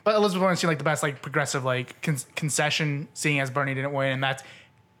 but Elizabeth Warren seemed like the best, like progressive, like concession, seeing as Bernie didn't win, and that's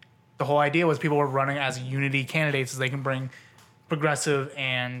the whole idea was people were running as unity candidates, as they can bring progressive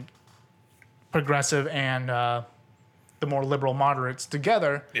and the more liberal moderates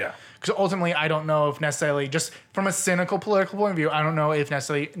together. Yeah. Because ultimately, I don't know if necessarily, just from a cynical political point of view, I don't know if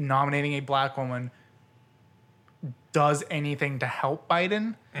necessarily nominating a black woman does anything to help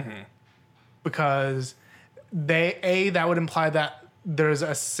Biden. Because that would imply that there's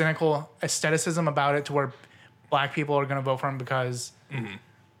a cynical aestheticism about it to where black people are going to vote for him because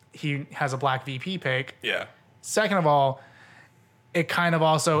he has a black VP pick. Yeah. Second of all, it kind of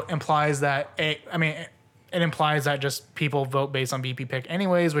also implies that it implies that just people vote based on VP pick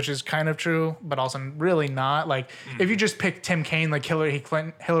anyways, which is kind of true, but also really not. Like, if you just pick Tim Kaine like Hillary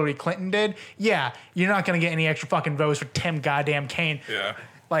Clinton did, yeah, you're not going to get any extra fucking votes for Tim goddamn Kaine. Yeah.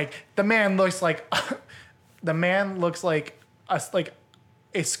 Like, the man looks like a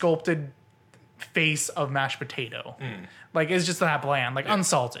sculpted face of mashed potato. Like, it's just that bland, like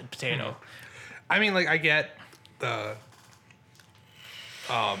unsalted potato. I mean, like, I get the,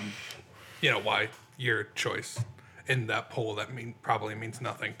 why your choice in that poll that probably means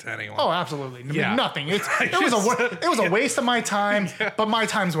nothing to anyone. Oh, absolutely. Yeah. Nothing. It was a waste of my time, but my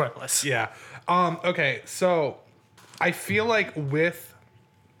time's worthless. Yeah. Okay, so I feel like with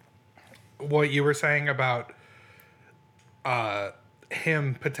what you were saying about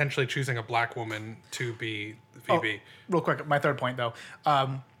him potentially choosing a black woman to be VP. Oh, real quick, my third point though.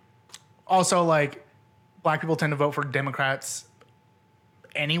 Also, like, black people tend to vote for Democrats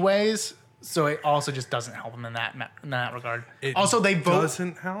anyways, so it also just doesn't help them in that regard. They vote.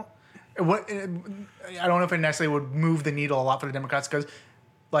 Doesn't help. I don't know if it necessarily would move the needle a lot for the Democrats because,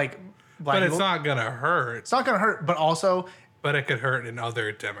 like, black But people, it's not gonna hurt. It's not gonna hurt, but also. But it could hurt in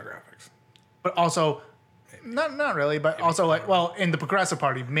other demographics. But also, not really, but also like, well, in the Progressive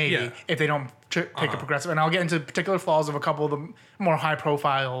Party, maybe if they don't take a progressive, and I'll get into particular flaws of a couple of the more high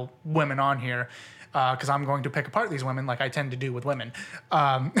profile women on here, because I'm going to pick apart these women like I tend to do with women.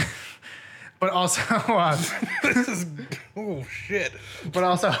 But also, This is oh shit. but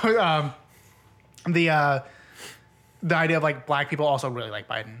also the idea of like black people also really like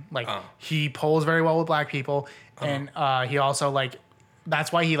Biden. Like he polls very well with black people, and he also like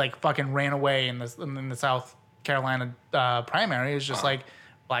that's why he like fucking ran away in the South Carolina primary. Is just like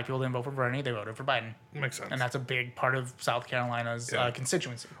black people didn't vote for Bernie, they voted for Biden. Makes sense. And that's a big part of South Carolina's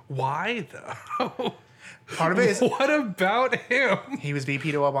constituency. Why though? Part of it is what about him? he was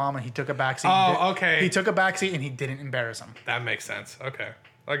VP to Obama. He took a backseat. Oh, okay. He took a backseat and he didn't embarrass him. That makes sense. Okay,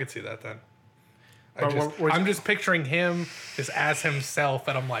 I can see that then. But I'm just picturing him just as himself,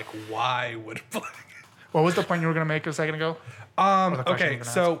 and I'm like, why would? What was the point you were going to make a second ago? Okay,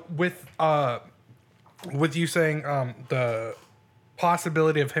 so with you saying the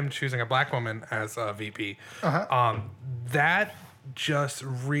possibility of him choosing a black woman as a VP, that just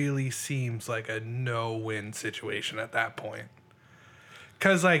really seems like a no-win situation at that point.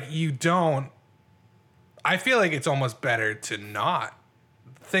 Because like I feel like it's almost better to not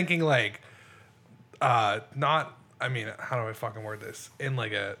thinking like not. I mean, how do I fucking word this in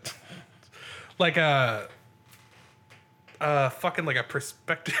like a fucking like a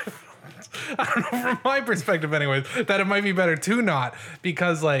perspective. I don't know, from my perspective anyways, that it might be better to not,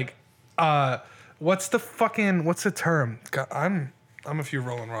 because like what's the term? God, I'm a few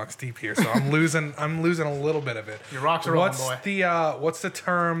Rolling Rocks deep here, so I'm losing a little bit of it. Your rocks are rolling, boy. What's the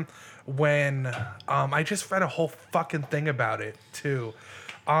term when I just read a whole fucking thing about it too.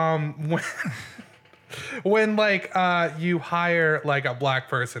 When like you hire like a black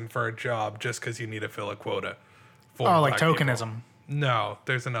person for a job just because you need to fill a quota. Oh, like tokenism. People. No,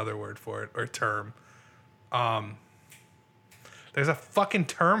 there's another word for it, or term. There's a fucking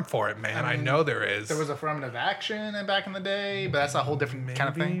term for it, man. I know there is. There was affirmative action back in the day, but that's a whole different kind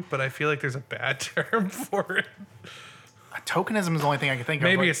of thing. But I feel like there's a bad term for it. Tokenism is the only thing I can think of.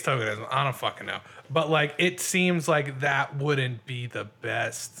 Maybe it's tokenism. I don't fucking know. But like, it seems like that wouldn't be the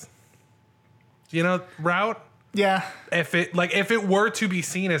best, route. Yeah. If it were to be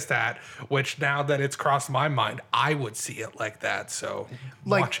seen as that, which now that it's crossed my mind, I would see it like that. So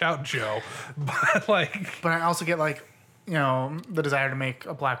watch out, Joe. But I also get the desire to make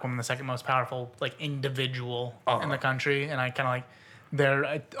a black woman the second most powerful individual in the country, and I kind of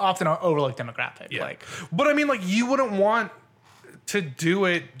they're often an overlooked demographic. Yeah. But I mean, you wouldn't want to do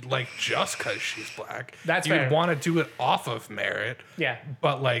it just because she's black. That's fair. You'd want to do it off of merit. Yeah.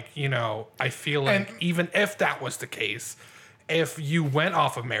 But I feel like even if that was the case, if you went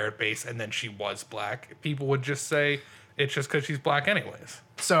off of merit base and then she was black, people would just say it's just because she's black anyways.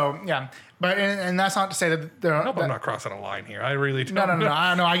 So yeah, but and that's not to say that there are. I hope I'm not crossing a line here. I really don't. No.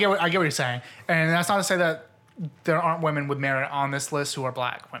 I get what you're saying, and that's not to say that there aren't women with merit on this list who are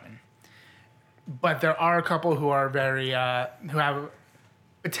black women. But there are a couple who are very who have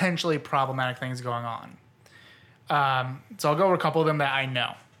potentially problematic things going on. So I'll go over a couple of them that I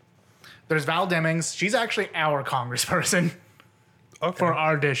know. There's Val Demings. She's actually our congressperson for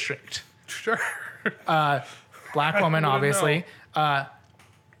our district. Sure. Black woman, obviously.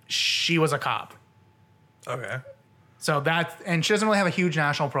 She was a cop. Okay. So and she doesn't really have a huge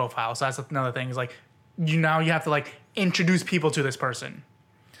national profile. So that's another thing. Is you have to introduce people to this person.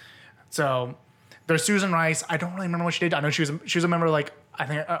 So there's Susan Rice. I don't really remember what she did. I know she was a member of I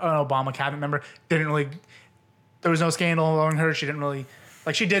think an Obama cabinet member. There was no scandal on her. She didn't really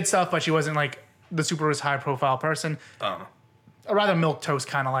she did stuff, but she wasn't the super high profile person. Oh. A rather milquetoast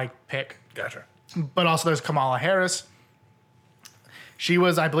kind of pick. Gotcha. But also there's Kamala Harris. She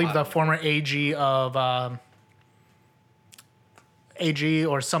was, I believe, the former AG of AG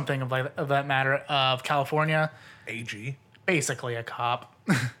or something of that matter of California. AG. Basically a cop.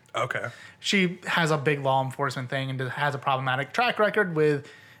 Okay. She has a big law enforcement thing and has a problematic track record with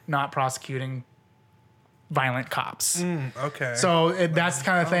not prosecuting violent cops. Okay. So that's the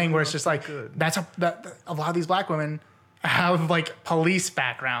kind of thing where it's just that a lot of these black women have police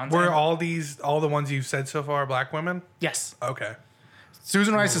backgrounds. Were all the ones you've said so far black women? Yes. Okay.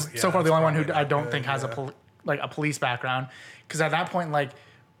 Susan Rice is so far the only one who I don't think has a police background, because at that point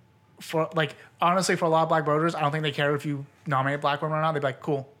honestly for a lot of black voters, I don't think they care if you nominate black women or not. They'd be like,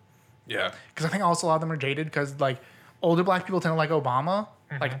 cool. Yeah. Because I think also a lot of them are jaded because older black people tend to like Obama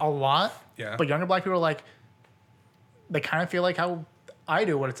a lot. Yeah. But younger black people are they kind of feel like how I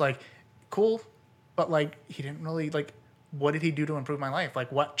do, where it's cool, but he didn't really what did he do to improve my life?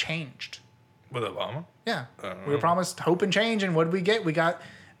 What changed? With Obama? Yeah. We were promised hope and change, and what did we get? We got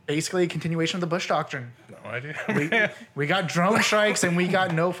basically a continuation of the Bush doctrine. No idea. We got drone strikes and we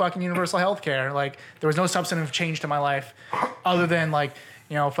got no fucking universal health care. Like, there was no substantive change to my life other than, like,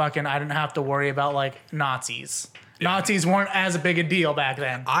 you know, fucking, I didn't have to worry about, like, Nazis. Yeah. Nazis weren't as big a deal back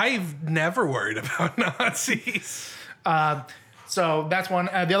then. I've never worried about Nazis. So that's one.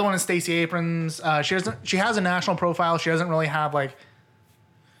 The other one is Stacey Abrams. She has a national profile. She doesn't really have like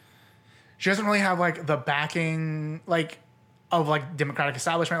the backing like of like Democratic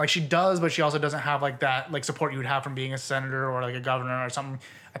establishment. Like, she does, but she also doesn't have like that like support you would have from being a senator or like a governor or something.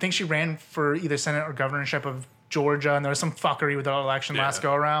 I think she ran for either Senate or governorship of Georgia, and there was some fuckery with the election last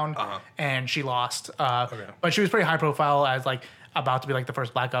go around, and she lost. But she was pretty high profile as like about to be like the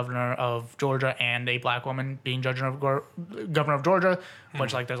first black governor of Georgia and a black woman being governor of Georgia,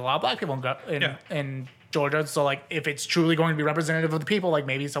 which like there's a lot of black people in Georgia. So like if it's truly going to be representative of the people, like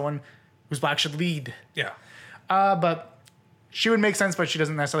maybe someone who's black should lead. Yeah. But she would make sense, but she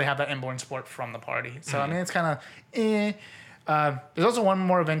doesn't necessarily have that inborn support from the party. So I mean, it's kind of there's also one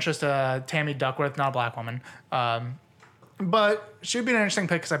more of interest, Tammy Duckworth, not a black woman. But she'd be an interesting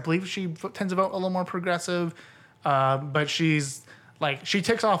pick because I believe she tends to vote a little more progressive. But she's like, she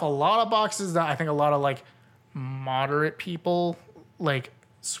ticks off a lot of boxes that I think a lot of like moderate people, like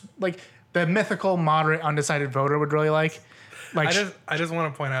the mythical moderate undecided voter would really like. Like, I just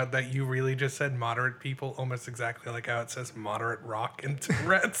want to point out that you really just said moderate people almost exactly like how it says moderate rock in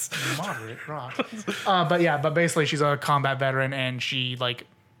Tourette's. Moderate rock. But basically she's a combat veteran and she like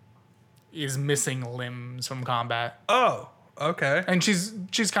is missing limbs from combat. Oh, okay. And she's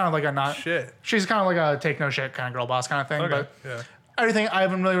kind of like a she's kind of like a take no shit kind of girl boss kind of thing. Okay. But everything, I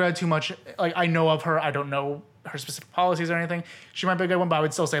haven't really read too much. Like, I know of her. I don't know her specific policies or anything. She might be a good one, but I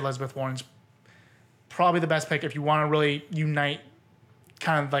would still say Elizabeth Warren's probably the best pick if you want to really unite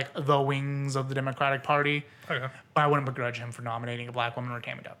kind of like the wings of the Democratic Party. Okay. But I wouldn't begrudge him for nominating a black woman or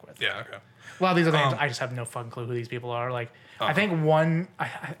Tammy Duckworth. Yeah, okay. A lot of these other names, I just have no fucking clue who these people are. Like, I think one,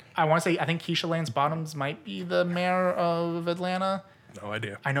 I want to say, I think Keisha Lance Bottoms might be the mayor of Atlanta. No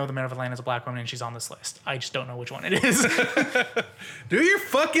idea. I know the mayor of Atlanta is a black woman and she's on this list. I just don't know which one it is. Do your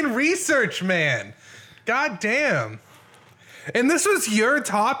fucking research, man. God damn. And this was your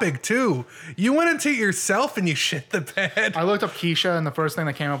topic, too. You went into it yourself and you shit the bed. I looked up Keisha, and the first thing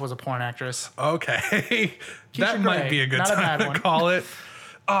that came up was a porn actress. Okay. That Gray. might be a good time to call it.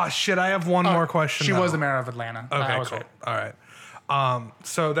 Oh, shit. I have one more question. She was the mayor of Atlanta. Okay, cool. Right. All right.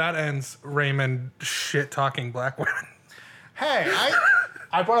 So that ends Raymond shit-talking black women. Hey,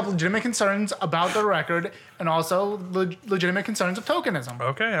 I brought up legitimate concerns about the record and also legitimate concerns of tokenism.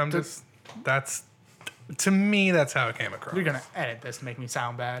 Okay, to me, that's how it came across. You're going to edit this to make me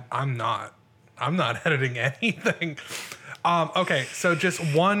sound bad. I'm not editing anything. Okay, so just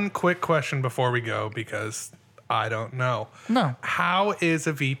one quick question before we go, because I don't know. No. How is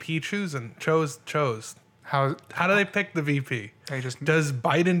a VP chose? How do they pick the VP? Does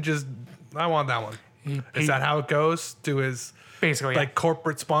Biden just... I want that one. Is that how it goes? Do his... Basically, like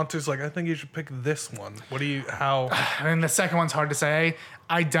corporate sponsors, like, I think you should pick this one. How... I mean, the second one's hard to say.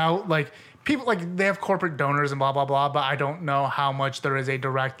 I doubt, like... People, like, they have corporate donors and blah, blah, blah, but I don't know how much there is a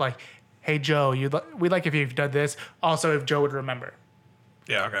direct, like, hey, Joe, we'd like if you've done this. Also, if Joe would remember.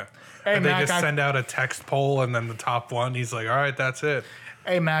 Yeah, okay. Hey, and Mac, they just send out a text poll, and then the top one, he's like, all right, that's it.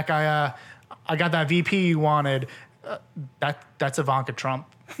 Hey, Mac, I got that VP you wanted. That's Ivanka Trump.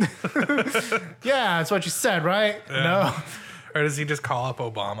 Yeah, that's what you said, right? Yeah. No. Or does he just call up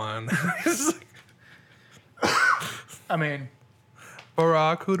Obama? And he's like, I mean...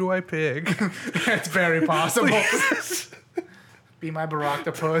 Barack, who do I pick? It's very possible. Be my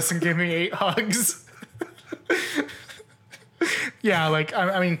Barack-topus and give me 8 hugs. Yeah, like,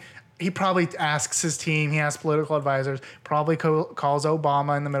 I mean, he probably asks his team, he asks political advisors, probably calls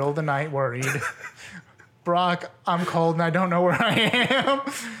Obama in the middle of the night worried. Barack, I'm cold and I don't know where I am.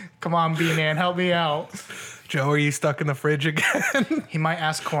 Come on, B-Man, help me out. Joe, are you stuck in the fridge again? He might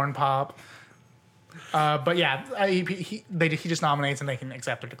ask Corn Pop. But yeah, he just nominates and they can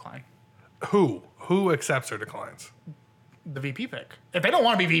accept or decline. Who accepts or declines? The VP pick. If they don't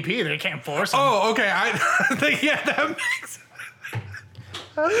want to be VP, they can't force them. Oh, okay. Yeah, that makes sense.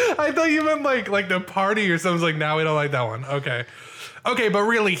 I thought you meant like the party or something. Like, now we don't like that one. Okay, but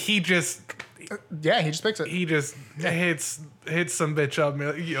really, he just he just picks it. He just hits some bitch up. And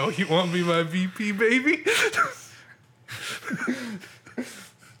like, yo, you want to be my VP, baby?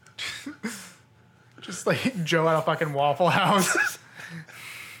 Just like Joe at a fucking Waffle House.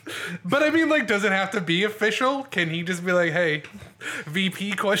 But I mean, like, does it have to be official? Can he just be like, hey,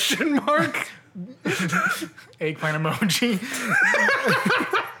 VP question mark? Eggplant emoji.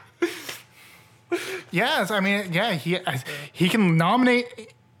 Yes, I mean, yeah, he can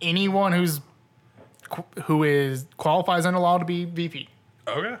nominate anyone who is qualifies under law to be VP.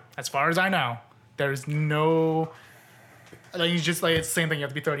 Okay. As far as I know, there's no. Like, it's just like it's the same thing. You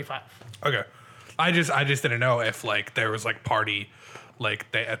have to be 35. Okay. I just didn't know if like there was like party,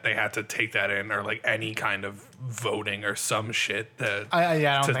 like they had to take that in, or like any kind of voting or some shit that I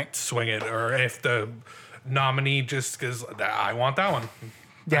don't to think. swing it, or if the nominee just because I want that one.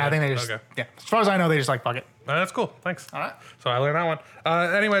 Yeah, I think they just. Okay. Yeah, as far as I know, they just like fuck it. That's cool. Thanks. All right. So I learned that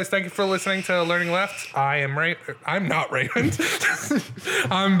one. Anyways, thank you for listening to Learning Left. I'm not Raymond.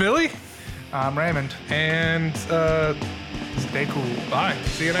 I'm Billy. I'm Raymond. And Stay cool. bye.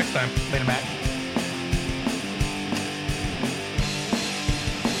 See you next time. Later, Matt.